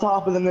walk off the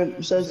top, and then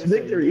it says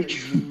victory.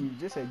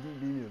 Just say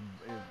give me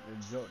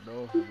and jumped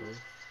off, bro.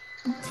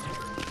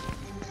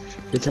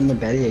 Bitch, I'm a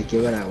baddie. I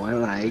get what I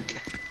want,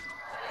 like.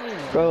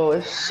 Bro,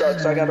 it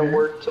sucks. I gotta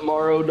work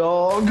tomorrow,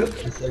 dog.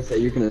 It sucks that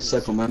you're gonna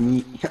suck on my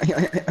meat.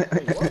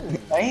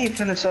 I ain't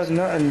finna suck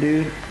nothing,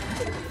 dude.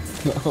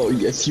 Oh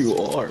yes, you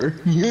are.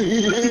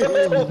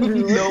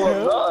 No,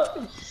 I'm not.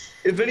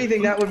 If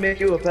anything, that would make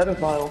you a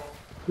pedophile.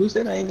 Who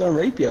said I ain't gonna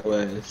rape your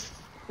ass?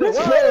 That's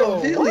Whoa,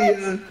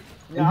 pedophilia.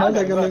 And how's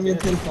that gonna make me a it?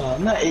 pedophile?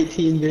 I'm not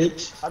 18,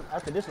 bitch.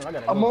 After this one, I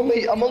gotta I'm go.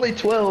 only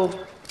 12.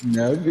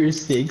 No, you're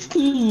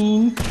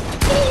 16. Tag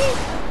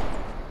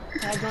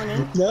on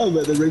in. Now I'm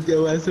about to rape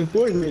your ass in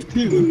Fortnite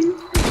too.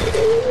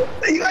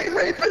 You ain't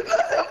raping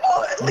that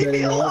boy. Leave me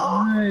Better not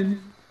alone.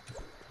 run.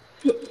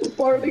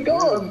 Party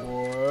gone.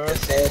 Boy.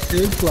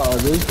 Assassin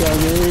Plaza's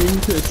coming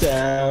to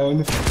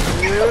town.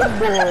 Yeah,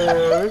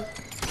 boy.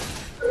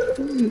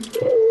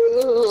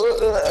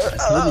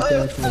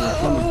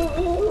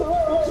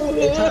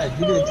 Hey Todd,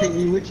 you didn't take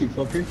me with you,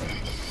 fucker.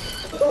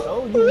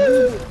 Oh, you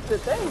did the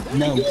thing.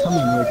 No, I'm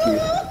coming with you.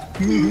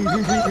 What are you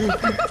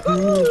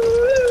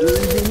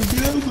gonna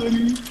do,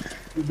 buddy?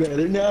 You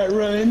better not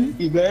run.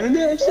 You better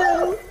not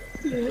shout.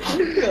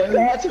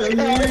 That's Coming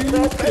right.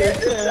 to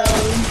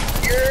town.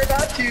 You're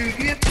about to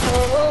get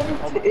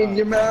pumped in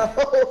your mouth.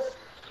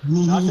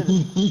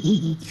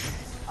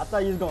 I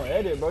thought you was gonna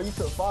edit, bro. You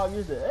took 5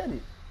 years to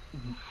edit.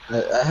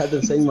 I had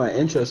to sing my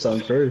intro song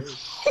first.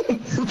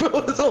 Bro,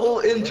 it's a whole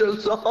intro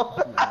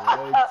song.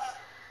 Right.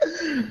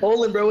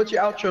 Olin, bro, what's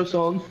your outro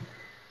song?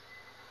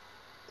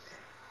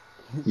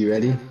 You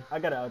ready? I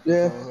gotta out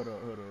Yeah. Hold on.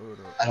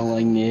 I don't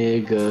like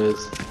niggas.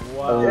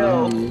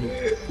 Wow.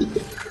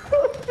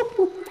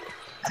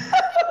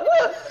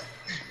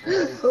 I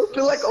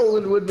feel like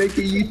Olin would make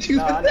a YouTube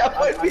Nah, and that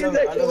might be I his know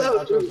actual the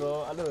outro outro.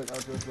 song. I know the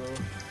outro song.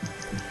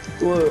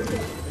 What?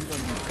 It's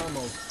gonna be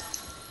Como.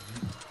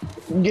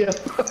 Yeah.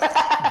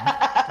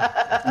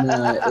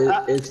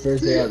 Nah, it's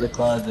first day out the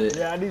closet.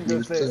 Yeah, I need to go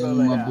Niggas say playing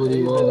something my like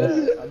booty that. wall. I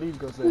need to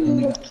go say that.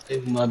 Niggas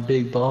playing my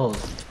big balls.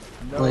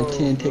 No, Like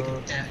 10, take bro.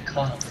 a fat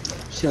cock.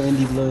 Showing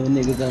these little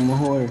niggas I'm a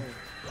whore.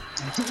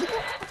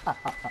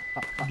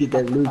 Get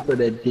that loot for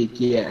that dick,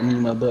 yeah. I need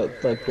my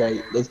butt fucked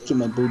right. Let's keep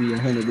my booty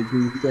 100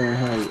 degrees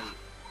Fahrenheit.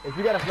 If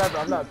you got a sniper,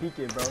 I'm not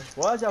peeking, bro.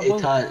 Why is y'all Hey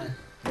both? Todd.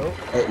 Nope.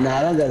 Hey, nah,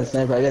 I don't got a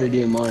sniper. I got a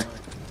DMR.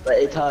 But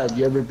hey Todd,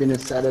 you ever been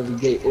inside of a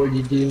gay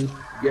orgy, dude?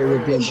 You ever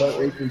been butt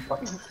raping for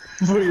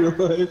your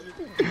life?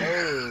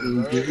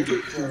 No, Get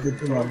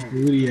to my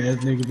booty ass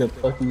niggas that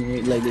fucking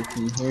ain't like they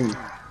can hear me.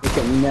 Look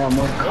at me now,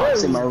 more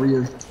cops in my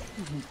rear.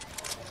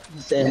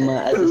 Saying my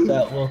ass is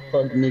fat, well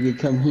fuck nigga,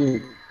 come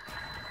here.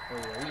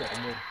 Oh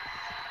yeah,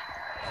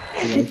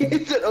 you gotta go.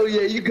 He said, oh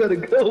yeah, you gotta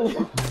go.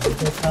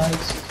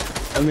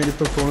 I made a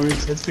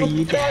performance just for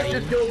you God guys.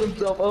 just killed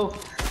himself, oh.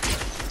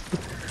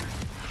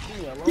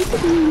 Leave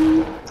me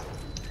alone.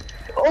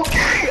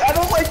 Okay, I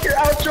don't like your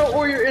outro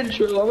or your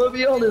intro, I'm gonna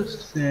be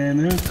honest.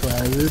 Santa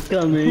Claus is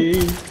coming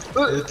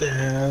to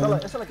town.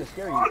 It's like a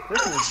scary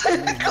Christmas.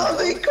 Santa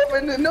Claus ain't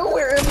coming to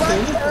nowhere in my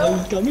Santa town.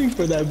 Claus is coming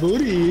for that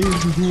booty.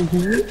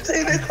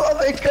 Santa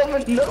Claus ain't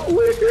coming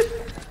nowhere.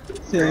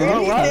 Santa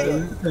Oh, wow. Claus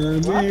is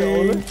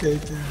coming to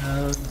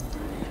town.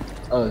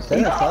 Oh,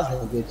 Santa Claus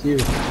will get you.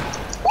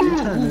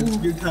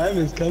 Your time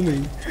is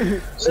coming.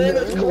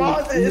 Santa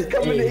Claus is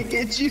coming to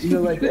get you. You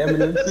know, like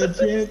Eminem said,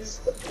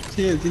 Chance?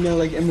 Chance, you know,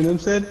 like Eminem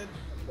said?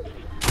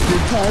 Your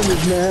time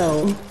is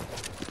now.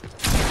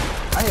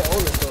 I hit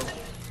Olin though.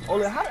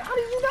 Olin, how did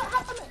you not?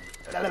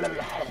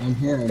 I'm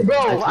here. Bro,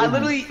 I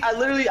literally,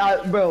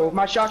 bro,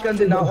 my shotgun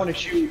did not want to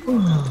shoot.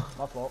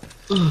 My fault.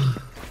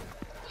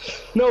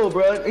 No,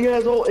 bro, he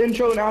has a whole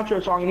intro and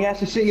outro song, and he has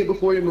to sing it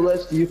before he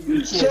molests you.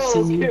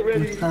 So, get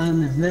ready. What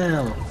time is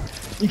now?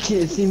 You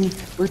can't see me.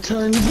 What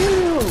time is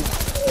now?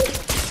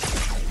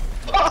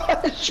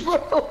 Tosh,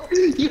 bro,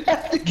 you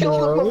have to kill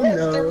the No,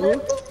 molester, no. bro.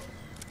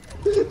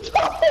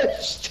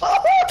 Tosh,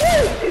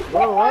 Tosh!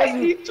 Bro, why is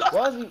he?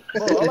 Bro,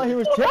 all I hear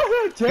was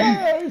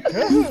Chang.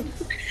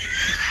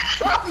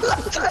 I'm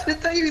not trying to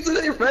tell you, he's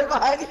literally right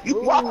behind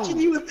you, watching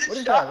you with What the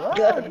is that?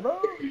 shotgun. Run, bro.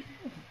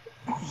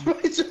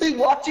 He's literally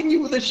watching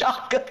you with a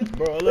shotgun.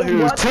 Bro, all I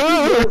hear is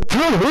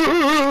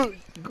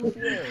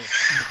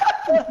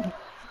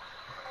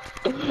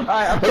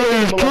Alright, I'm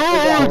taking the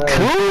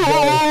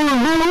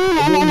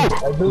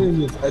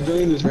molester I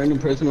joined this random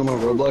person on my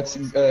Roblox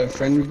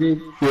friend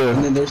group. Yeah.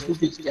 And then they're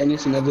speaking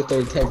Spanish and other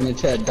third typing in the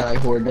chat, die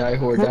whore, die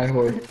whore, die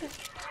whore.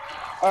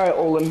 Alright,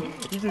 Olin,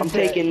 I'm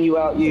taking you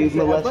out, you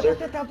molester.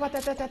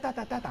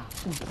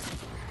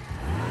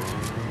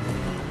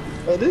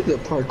 Oh, this is a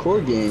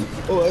parkour game.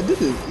 Oh,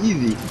 this is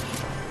easy.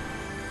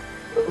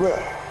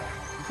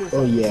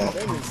 Oh yeah,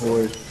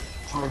 parkour.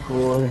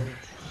 Parkour.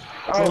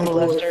 Alright,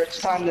 molester, it's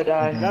time to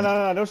die. No,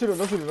 don't shoot him.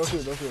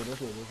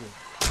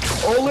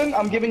 Olin,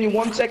 I'm giving you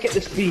 1 second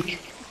to speak.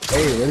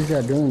 Hey, what is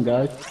that doing,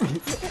 guys?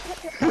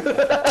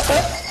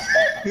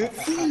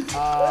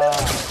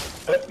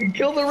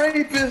 Kill the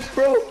rapist,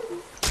 bro.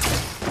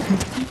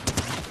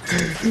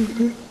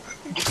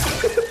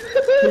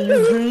 Can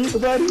you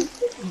breathe, buddy?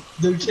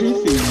 They're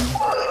chasing.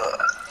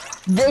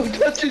 Bro,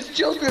 touch his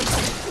children.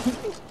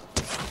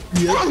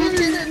 Bro, you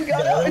didn't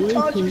got out and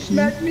Tosh, you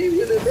smacked me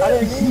with it. I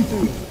didn't mean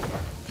to.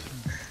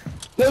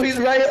 No, he's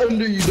right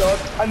under you, dog.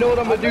 I know what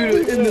I'm gonna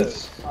do to end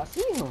this. I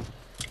see him.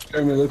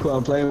 Jeremy, look what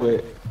I'm playing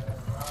with.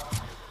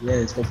 Yeah,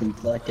 it's fucking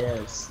black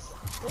ass.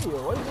 Hey,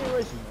 why you being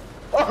racist?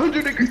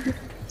 100 degrees.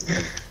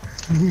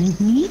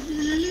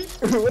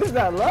 What is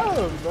that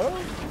love, bro?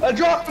 I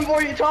dropped him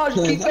for you, Taj.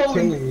 Chance, Keep I'm going.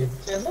 killing you.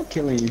 Chance, I'm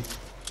killing you.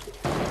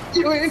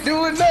 You ain't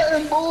doing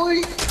nothing,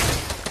 boy.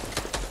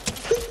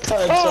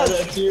 Todd shot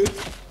at you.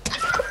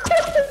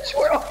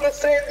 We're on the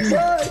same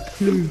side.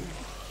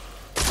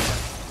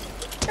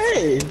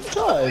 Hey,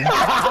 Todd.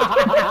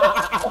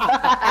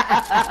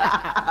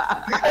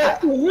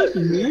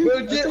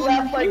 Bro, get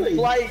laugh like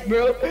flight,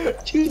 bro.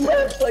 Two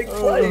laughs like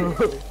flight.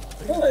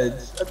 Todd,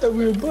 I thought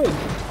we were buds.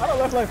 I don't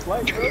laugh like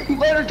flight, bro.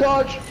 Later,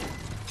 Taj.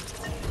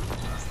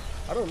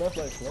 I don't laugh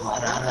like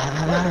flight.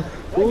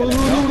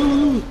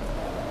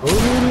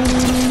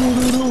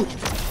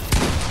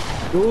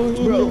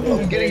 Bro,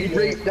 I'm getting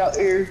raped out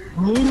here.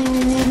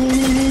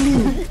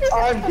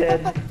 I'm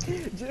dead.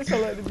 Just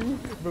sound like the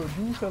dude, bro.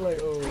 You sound like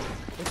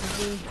what's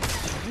his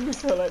name? You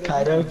sound like the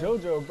Kaido? dude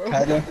JoJo, bro.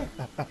 Kinda.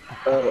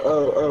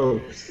 Oh,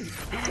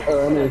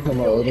 I'm gonna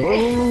come out.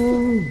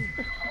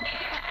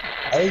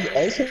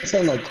 I should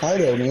sound like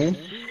Kaido, man. You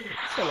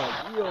sound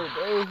like yo,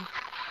 bro.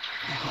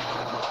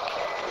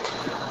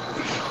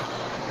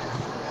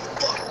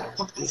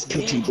 Fuck this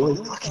cookie, boy.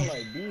 You Fuck sound it.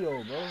 like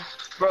Dio, bro.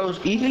 Bro, is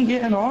Ethan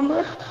getting on,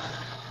 bro?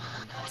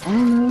 I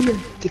don't know.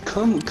 To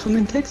come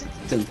and text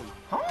them.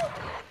 Huh?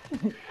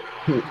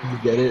 You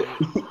get it?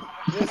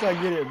 Yes, I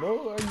get it,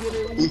 bro. I get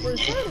it when you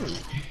first said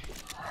it.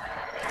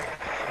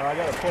 I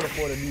got a porta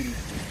for the beauty.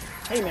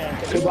 Hey, man.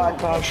 Goodbye,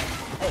 Taj.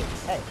 Hey,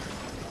 hey.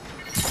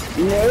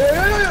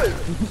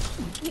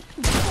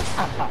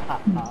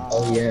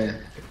 Oh yeah.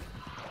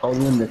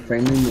 Olin the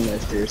friendly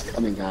molester is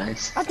coming,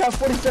 guys. I got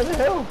 47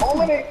 health.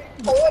 Olin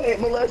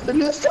ain't molesting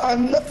this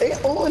time.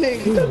 Olin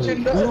ain't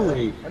touching nothing.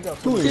 Wait. I got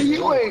Wait. 47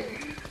 You ain't.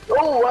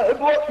 Oh, I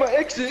blocked my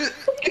exit.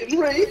 I'm getting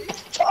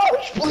raped.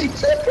 Taj,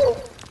 please help.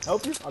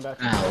 Help you? I got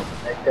you. Ow.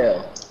 I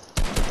fell.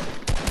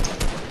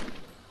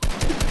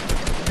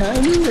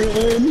 Time to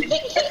run.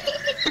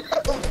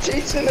 I'm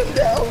chasing him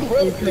down,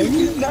 bro.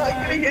 He's not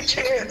getting a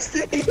chance to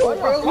heal,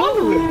 bro.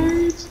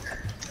 Alright.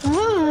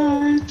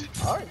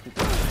 Alright.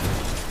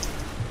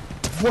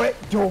 What?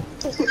 Yo.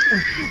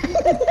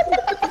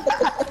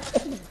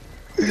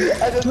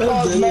 I just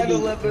caused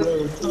 9/11.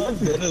 Bro, Todd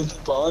Bennett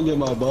spawned in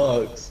my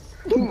box.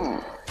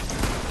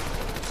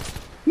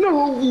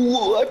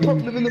 No, I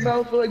pumped him in the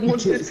mouth for like Can't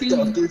stop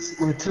 115. this.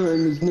 My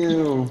time is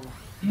now.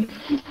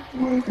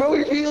 Bro,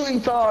 he's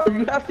healing, Todd.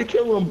 You have to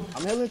kill him.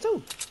 I'm healing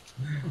too.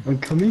 I'm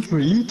coming for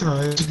you,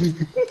 Todd.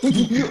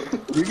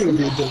 You're gonna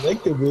be a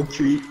delectable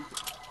treat.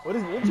 What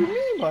you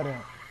mean by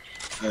that?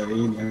 I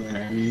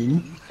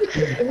mean.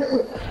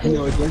 You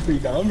know what Jeffrey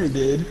Dahmer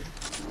did?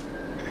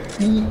 Is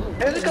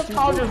it because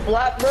Todd is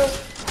black, bro?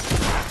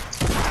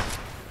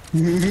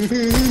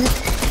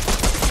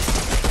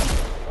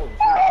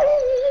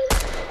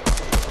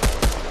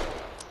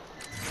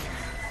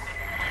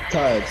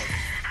 Todd,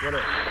 What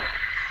up?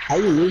 how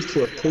you lose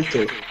to a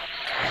pistol? A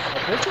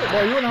pistol?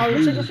 Bro, you wanna how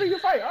you chicken finger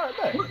fight? Alright,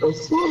 bet. What the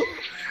fuck?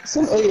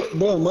 Some AI,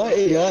 bro, my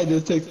AI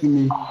just texted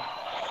me.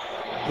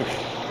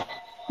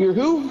 You're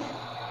who?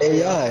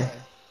 AI.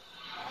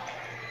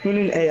 Who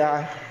need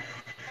AI? Are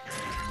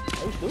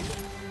you stupid?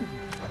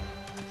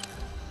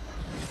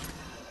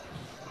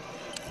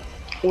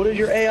 What is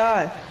your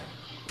AI?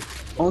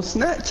 On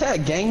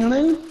Snapchat,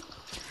 gangling.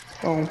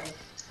 Oh.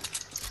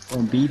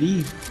 On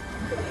BD.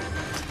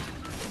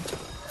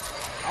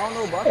 I don't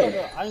know, bro. I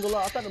ain't gonna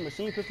lie. I thought the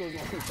machine pistol was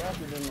gonna shoot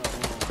faster than the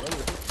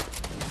regular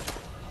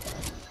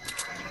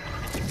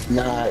pistol.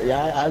 Nah,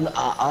 yeah,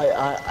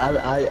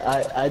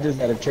 I just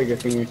got a trigger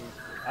finger.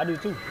 I do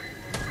too.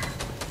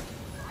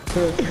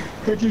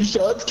 Pick your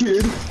shots,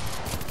 kid.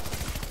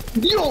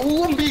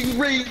 Yo, I'm being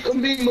raped.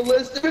 I'm being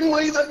molested in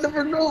ways I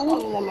never know.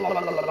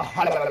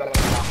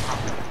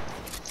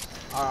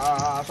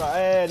 Sorry.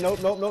 Hey, nope.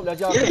 That's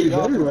y'all. Yeah, you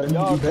y'all, better run.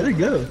 y'all, You better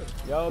go.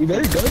 y'all, You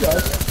better go,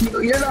 guys.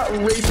 You're not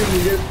raping me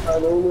this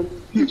time, Olin.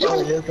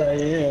 Oh, yes, I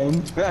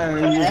am. I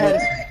had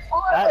to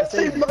I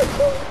saved my car.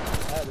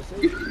 I had to say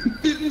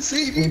it. Didn't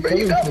see me, but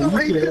you got the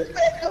rapist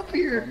back up Oh,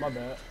 here. my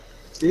bad.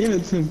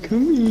 Stevenson,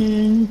 come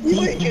in.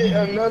 You ain't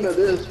getting none of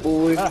this,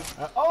 boy.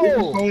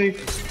 Oh! Only-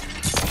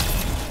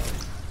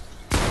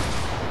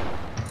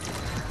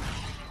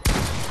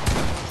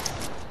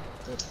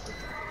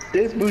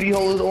 This booty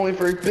hole is only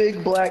for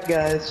big black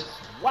guys.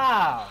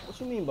 Wow! What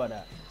you mean by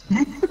that?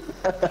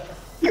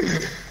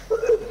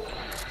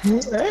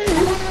 Hey,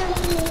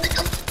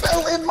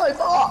 Fell in my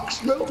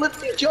box. No, let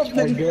me jump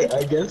in.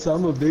 I guess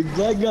I'm a big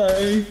black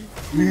guy.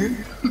 I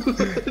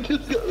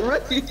just got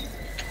raped.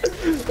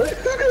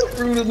 I got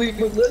brutally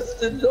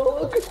molested,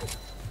 dog.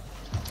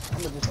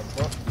 I'm just a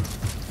buff.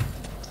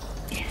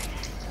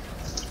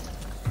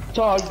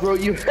 Todd, bro,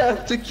 you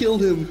have to kill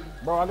him.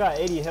 Bro, I got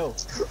 80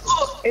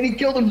 health. And he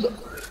killed himself.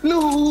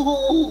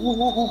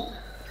 No!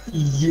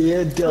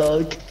 Yeah,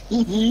 dog.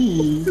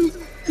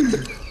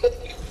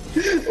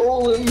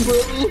 Olin,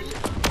 bro.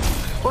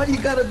 Why you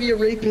gotta be a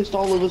rapist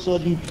all of a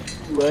sudden?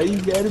 Why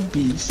you gotta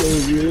be so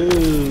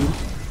rude?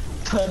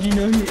 How do you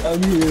know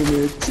I'm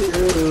here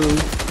too?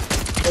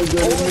 I'm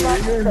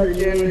gonna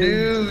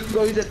Dude,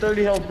 bro, he's at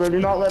 30 health, bro. Do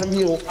not let him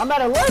heal. I'm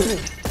at 11!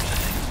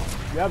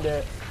 Yeah, I'm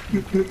dead.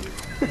 You could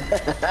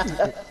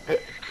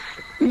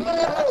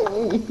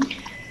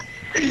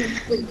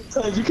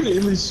have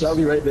easily shot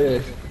me right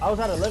there. I was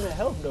at 11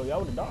 health though.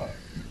 Y'all would have died.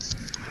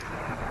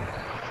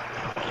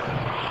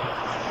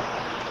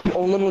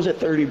 Olin was at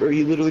 30, bro.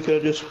 He literally could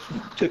have just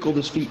tickled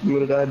his feet and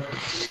would have died.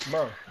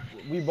 Bro,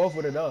 we both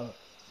would have died.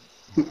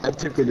 I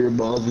tickled your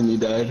balls and you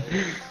died.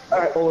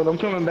 Alright, Olin, I'm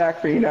coming back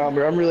for you now,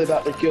 bro. I'm really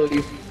about to kill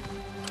you.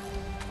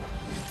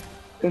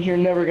 Because you're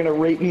never going to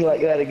rape me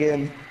like that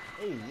again.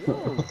 Hey, yo.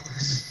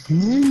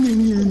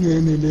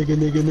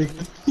 Nigga.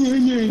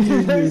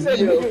 He said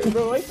nigga,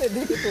 bro, I said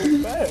nigga so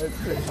fast.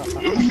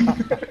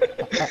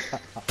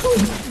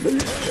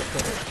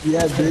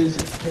 Yeah, bitch.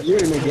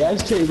 You're in the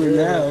gas chamber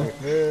now.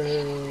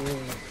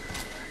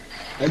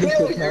 I just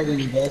put Cloud in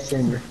the gas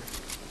chamber.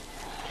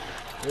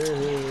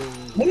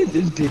 What did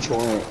this bitch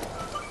want?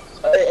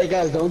 Hey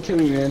guys, don't kill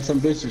me, man. Some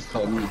bitch just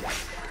called me.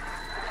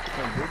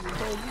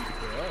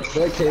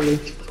 What, Kaylee?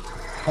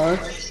 Huh?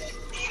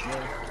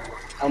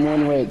 I'm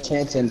one with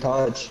Chance and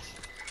Taj.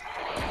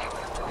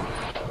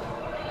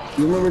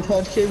 You remember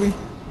Taj, Kaylee?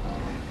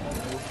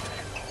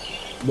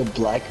 The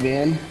black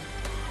man?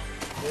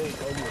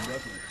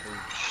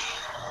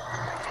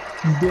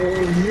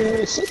 Damn,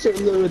 yeah, such a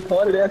little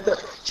retarded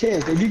ass.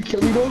 Chance, did you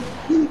kill me though?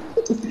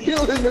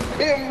 Killing the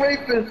damn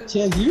rapist!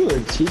 Chance, you a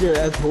cheater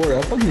ass whore.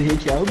 I fucking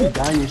hate you. I hope you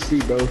die in your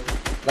sleep, bro.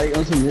 Like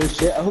on some real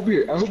shit. I hope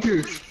you're,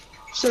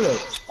 shut up.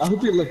 I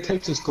hope your little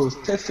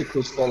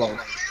testicles fall off.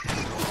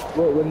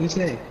 What did you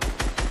say?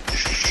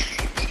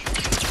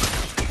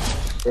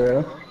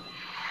 Bro?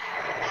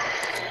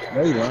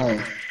 No, you're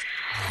lying.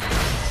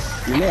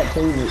 You're not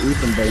playing with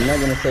Ethan, but you're not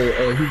gonna say,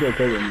 oh, he broke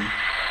up with me.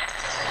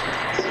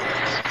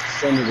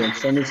 Send me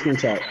a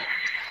screenshot.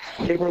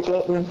 They broke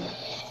up, man.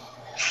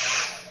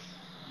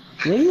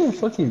 Where you gonna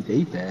fucking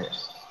vape at?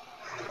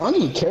 I don't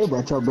even care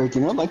about y'all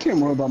breaking up. I care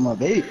more about my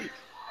vape.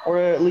 Or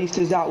at least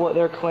is that what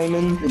they're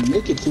claiming? The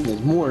nicotine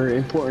is more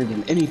important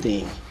than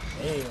anything.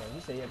 Damn, you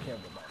say you care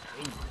about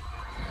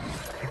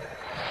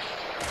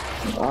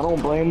baby. I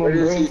don't blame Where him,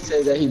 does bro. he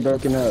say that he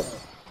broken up?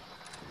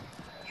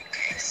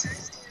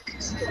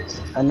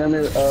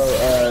 Another,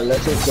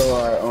 let's just go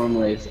our own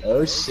ways.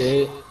 Oh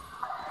shit.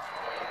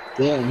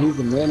 Damn, he's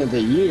the man of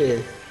the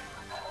year.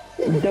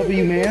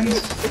 W man?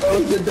 Oh,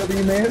 the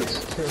W man?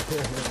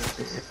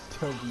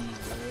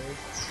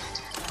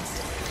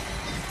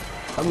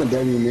 I'm a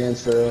W man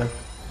for real.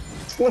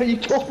 What, you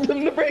told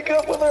him to break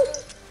up with her?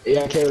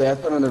 Yeah, Kaylee, I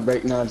put on the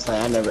break. No, I'm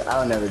saying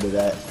I'll never do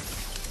that.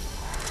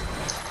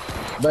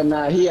 But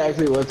nah, he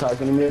actually was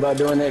talking to me about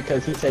doing it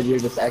because he said you're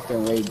just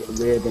acting way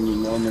weird than you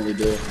normally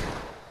do.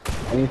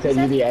 And he said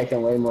you be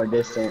acting way more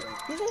distant.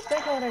 You just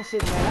think all that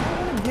shit, man. I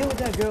don't want to deal with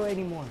that girl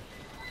anymore.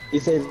 He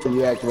said that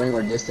you act way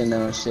more distant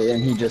now and shit,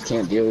 and he just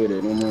can't deal with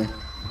it no more.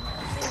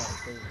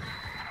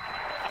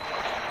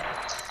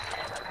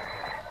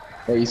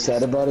 Are you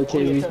sad about it,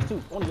 Katie?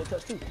 Only get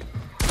touch too.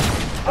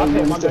 Oh,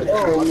 Okay, my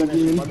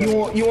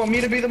bad. you want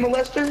me to be the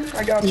molester?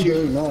 I got you.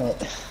 You're not.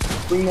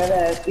 Bring that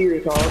ass here,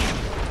 Todd.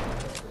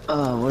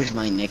 Oh, where's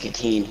my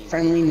nicotine?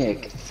 Friendly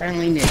Nick. I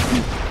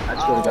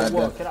swear to God,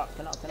 bro.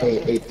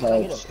 Hey,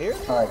 Touch.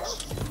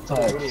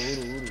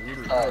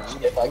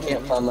 If I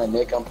can't find my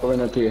Nick, I'm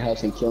pulling up to your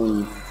house and killing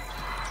you.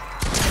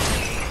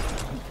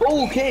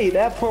 Okay,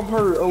 that pump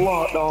hurt a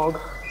lot, dog.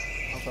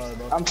 I'm sorry,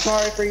 bro. I'm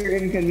sorry for your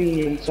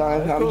inconvenience,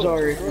 I'm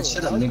sorry.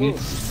 Shut up, nigga.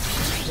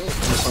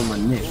 That's on my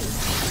Nick.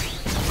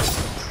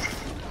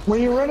 Where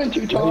you running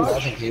to, Todd?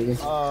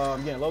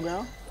 I'm getting low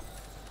ground.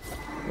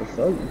 The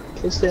fuck?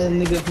 Kiss that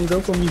nigga who go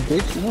from you,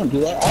 bitch. You don't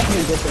do that. I'm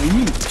gonna go from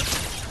you.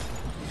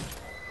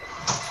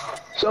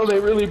 So they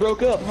really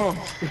broke up, huh?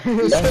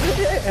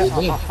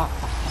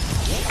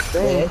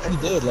 Yeah, he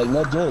did, like,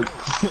 no joke.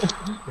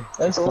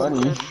 That's funny.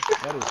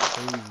 That is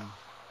crazy.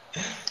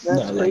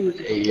 That's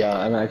crazy. Hey, yeah,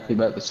 I'm actually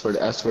about to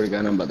I swear to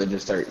God, I'm about to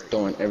just start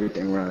throwing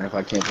everything around if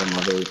I can't find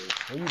my vape.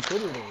 Where you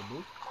put it at,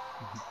 dude?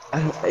 I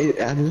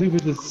literally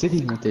was just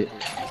sitting with it.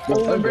 Oh,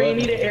 remember, you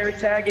need an air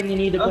tag and you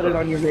need to put it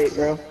on your vape,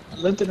 bro. I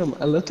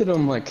left it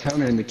on my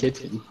counter in the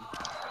kitchen.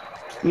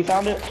 You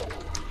found it?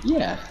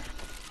 Yeah.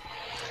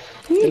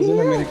 Cause then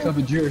I made a cup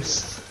of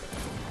juice.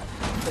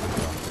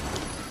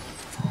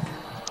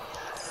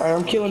 Alright,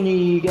 I'm killing you,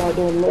 you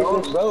goddamn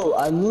locust. Bro,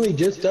 I literally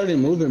just started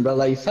moving, bro.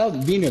 Like, stop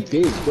being a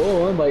bitch.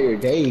 Go on by your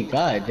day.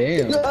 God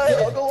damn.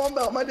 I'll go on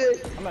about my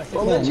day. I'm not I'll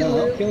saying let you I'm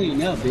live. killing you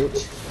now,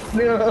 bitch.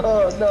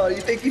 No,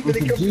 you think you With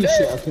finna the come G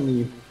shit, I'm back? killing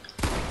you.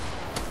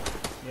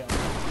 Yeah.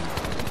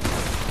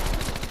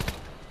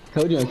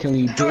 Told you I'm killing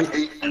you,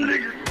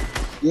 bitch.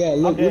 Yeah,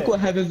 look what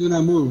happens when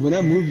I move. When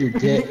I move, you're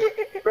dead.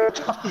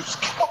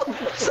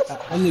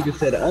 That nigga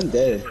said, I'm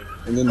dead.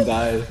 And then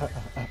died.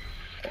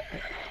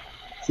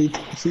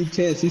 See,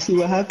 Chance, you see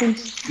what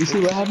happens? You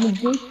see what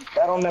happens, bitch?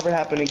 That'll never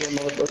happen again,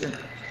 motherfucker.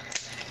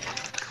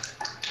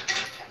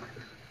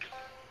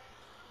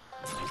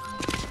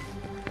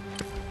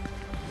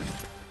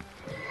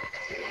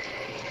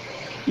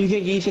 You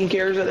think Ethan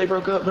cares that they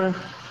broke up, bro?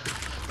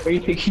 Or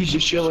you think he's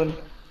just chilling?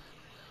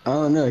 I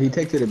don't know. He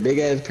texted a big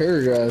ass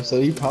paragraph,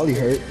 so he probably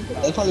hurt.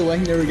 That's probably why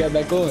he never got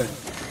back on.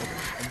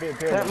 bit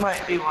That parallel.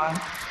 might be why.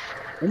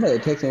 I'm about to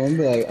text him.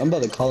 I'm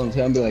about to call him.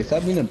 Too. I'm be like,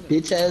 stop being a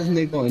bitch ass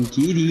nigga on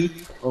GD,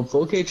 on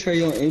 4K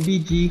Trey, on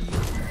MBG,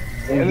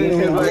 and And get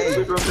then on like, the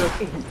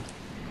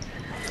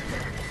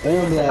And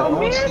I'm like, oh, on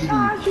man, CD,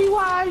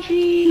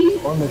 Haji.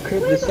 on the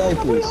Crypt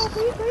Disciples. I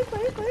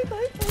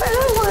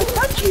don't want to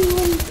touch you.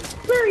 I'm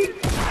very,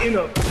 you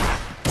know.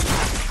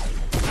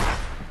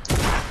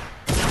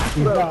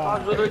 Bro, I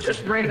literally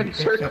just ran in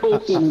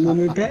circles.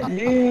 Remember that,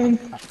 man?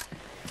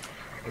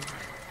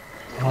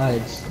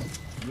 God,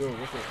 Yo,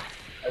 what's up?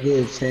 I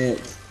did a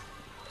chance.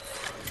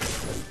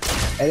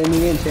 Edit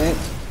me in,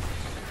 Chance.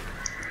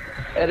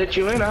 Edit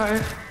you in,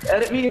 alright.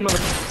 Edit me in, mother.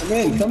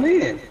 Come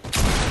in.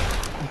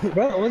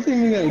 Bro, I wasn't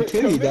even gonna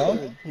kill you, dog.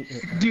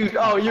 Dude,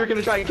 oh, you're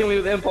gonna try and kill me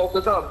with impulse.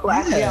 That's not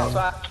blast me Yeah. out. So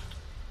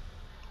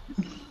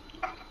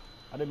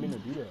I didn't mean to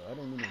do that. I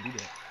didn't mean to do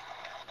that.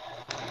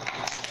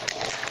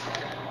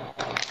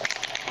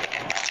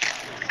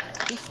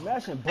 He's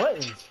smashing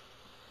buttons.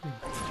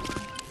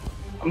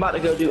 I'm about to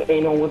go do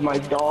anal with my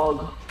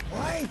dog.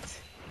 What?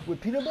 With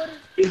peanut butter?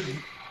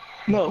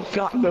 No,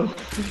 God, no.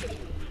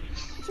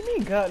 What you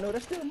mean, God? No,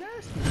 that's still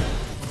nasty.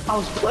 I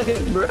was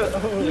playing, bro.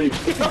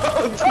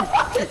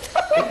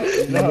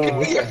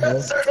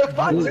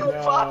 Certified No.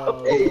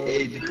 zoophile.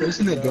 Hey, the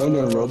person that joined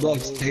on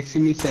Roblox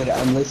texted me said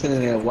I'm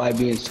listening to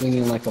YB and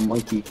swinging like a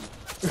monkey.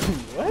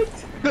 What?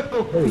 They're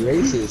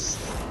racist.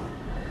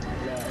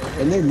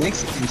 And they're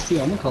Mexicans too.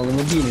 I'm gonna call them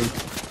a beaner.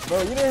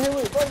 Bro, you didn't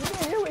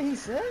hear what he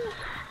said?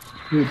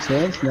 Who,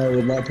 Chance? No,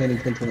 we're not paying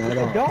attention at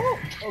all. Dog?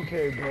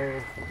 Okay, bro.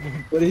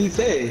 What did he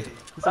say?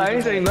 I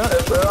ain't saying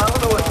nothing, bro. I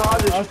don't know what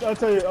Todd is. I'll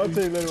tell you later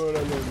what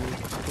I know, bro.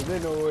 Cause they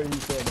know where he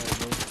said that,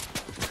 bro.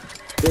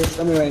 Just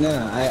tell me right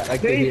now. I If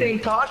could hear. anything,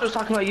 Todd was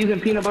talking about using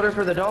peanut butter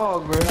for the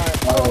dog, bro.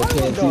 Oh,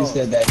 Chance, you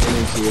said that,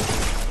 didn't you?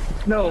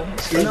 No,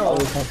 Chance no,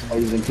 always talks about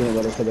using peanut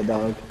butter for the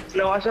dog.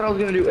 no. I said I was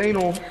gonna do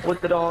anal with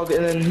the dog,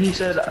 and then he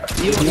said, "You don't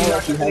You know use what you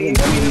actually haven't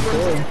done it peanut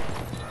butter." before?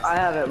 I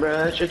haven't, bro.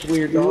 That's just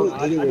weird, You dog.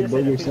 did it with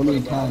Booger so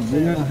many times. You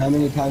know how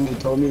many times you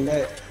told me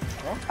that?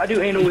 I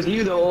do anal with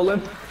you, though,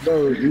 Olin.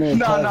 Bro, no,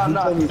 No, Todd, no, you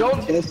no. told me-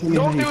 Don't- Chance told me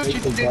don't how do he what you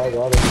takes the did. dog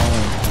all the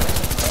time.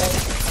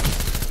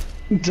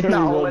 During No,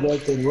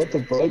 Roblox, and what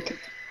the fuck?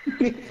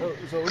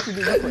 So what you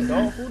do? You put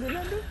dog food in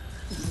that, dude?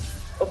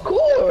 Of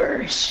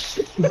course.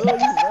 Bro, you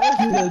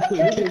nasty. You gotta put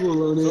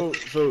kibble on it.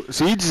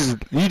 So you just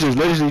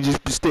literally just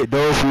stick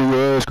dog food in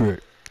your ass crack.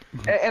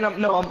 And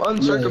I'm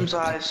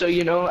uncircumcised, so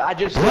you know I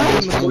just. Why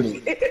you tell me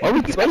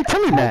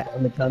that?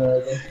 On the counter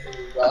right there.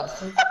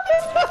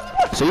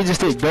 So you just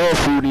stick dog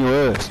food in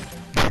your ass.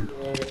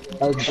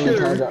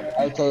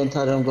 I told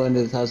Todd I'm going to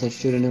his house and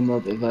shooting him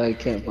up if I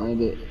can't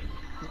find it.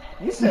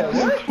 You said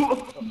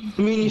what?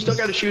 I mean, you still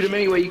got to shoot him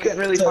anyway. You couldn't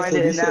really find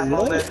it in that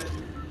moment.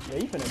 Yeah,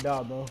 you finna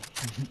die, bro.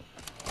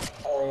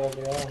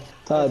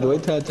 Todd,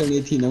 wait till I turn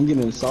 18. I'm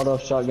getting a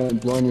sawed-off shotgun and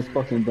blowing his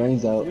fucking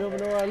brains out. You don't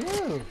even know where I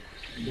live.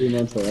 Doing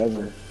that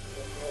forever.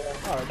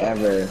 Alright, bro.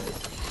 Ever.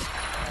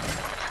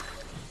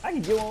 I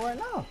can get one right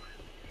now.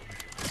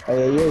 Oh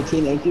yeah, you're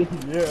 18, ain't you?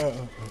 Yeah.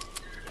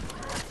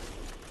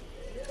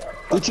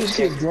 Get your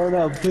shit blown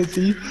out,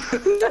 pussy. Dead,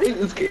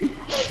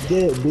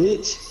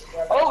 bitch.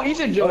 Oh,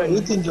 Ethan Oh, joined.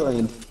 Ethan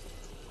joined.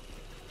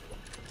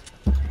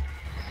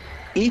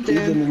 Ethan,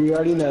 Ethan, we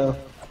already know.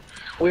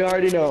 we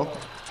already know.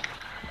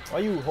 Why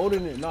you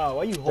holding it? Nah,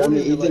 why you Tell holding me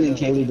it Ethan like and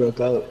that? Kaylee broke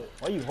up.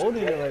 Why you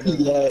holding it like that?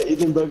 Yeah,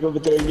 Ethan broke up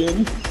with her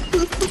again.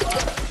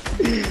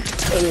 I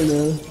don't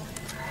know.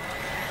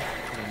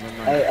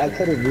 I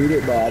could have read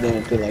it, but I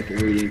didn't feel like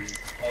reading.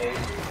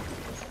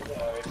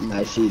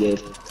 Nah, she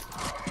did.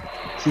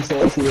 She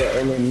said to that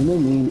earlier, you know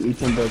me and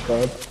Ethan broke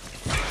up.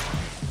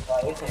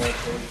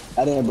 I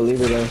didn't believe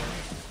her though.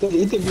 Cause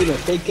Ethan being a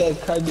fake ass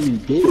crybaby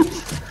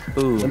bitch.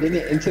 Ooh, And then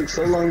it took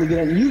so long to get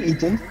on you,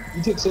 Ethan.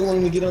 You took so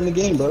long to get on the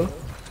game, bro.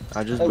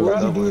 I just Like, broke what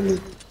was you up with doing?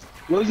 her.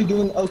 What was you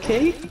doing?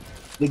 Okay,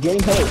 the game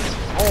helps.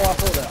 Oh, I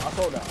told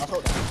that.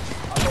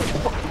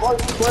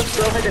 Let's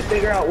go ahead and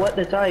figure out what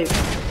to type.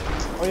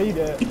 Oh yeah, you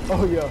did.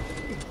 Oh yeah.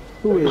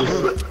 Who is?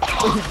 You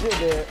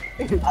did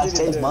that. I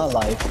saved my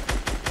life.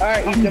 All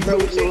right, Ethan, bro.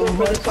 We saved him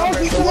for the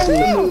summer. So what's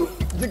the move?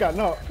 You got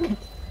knocked.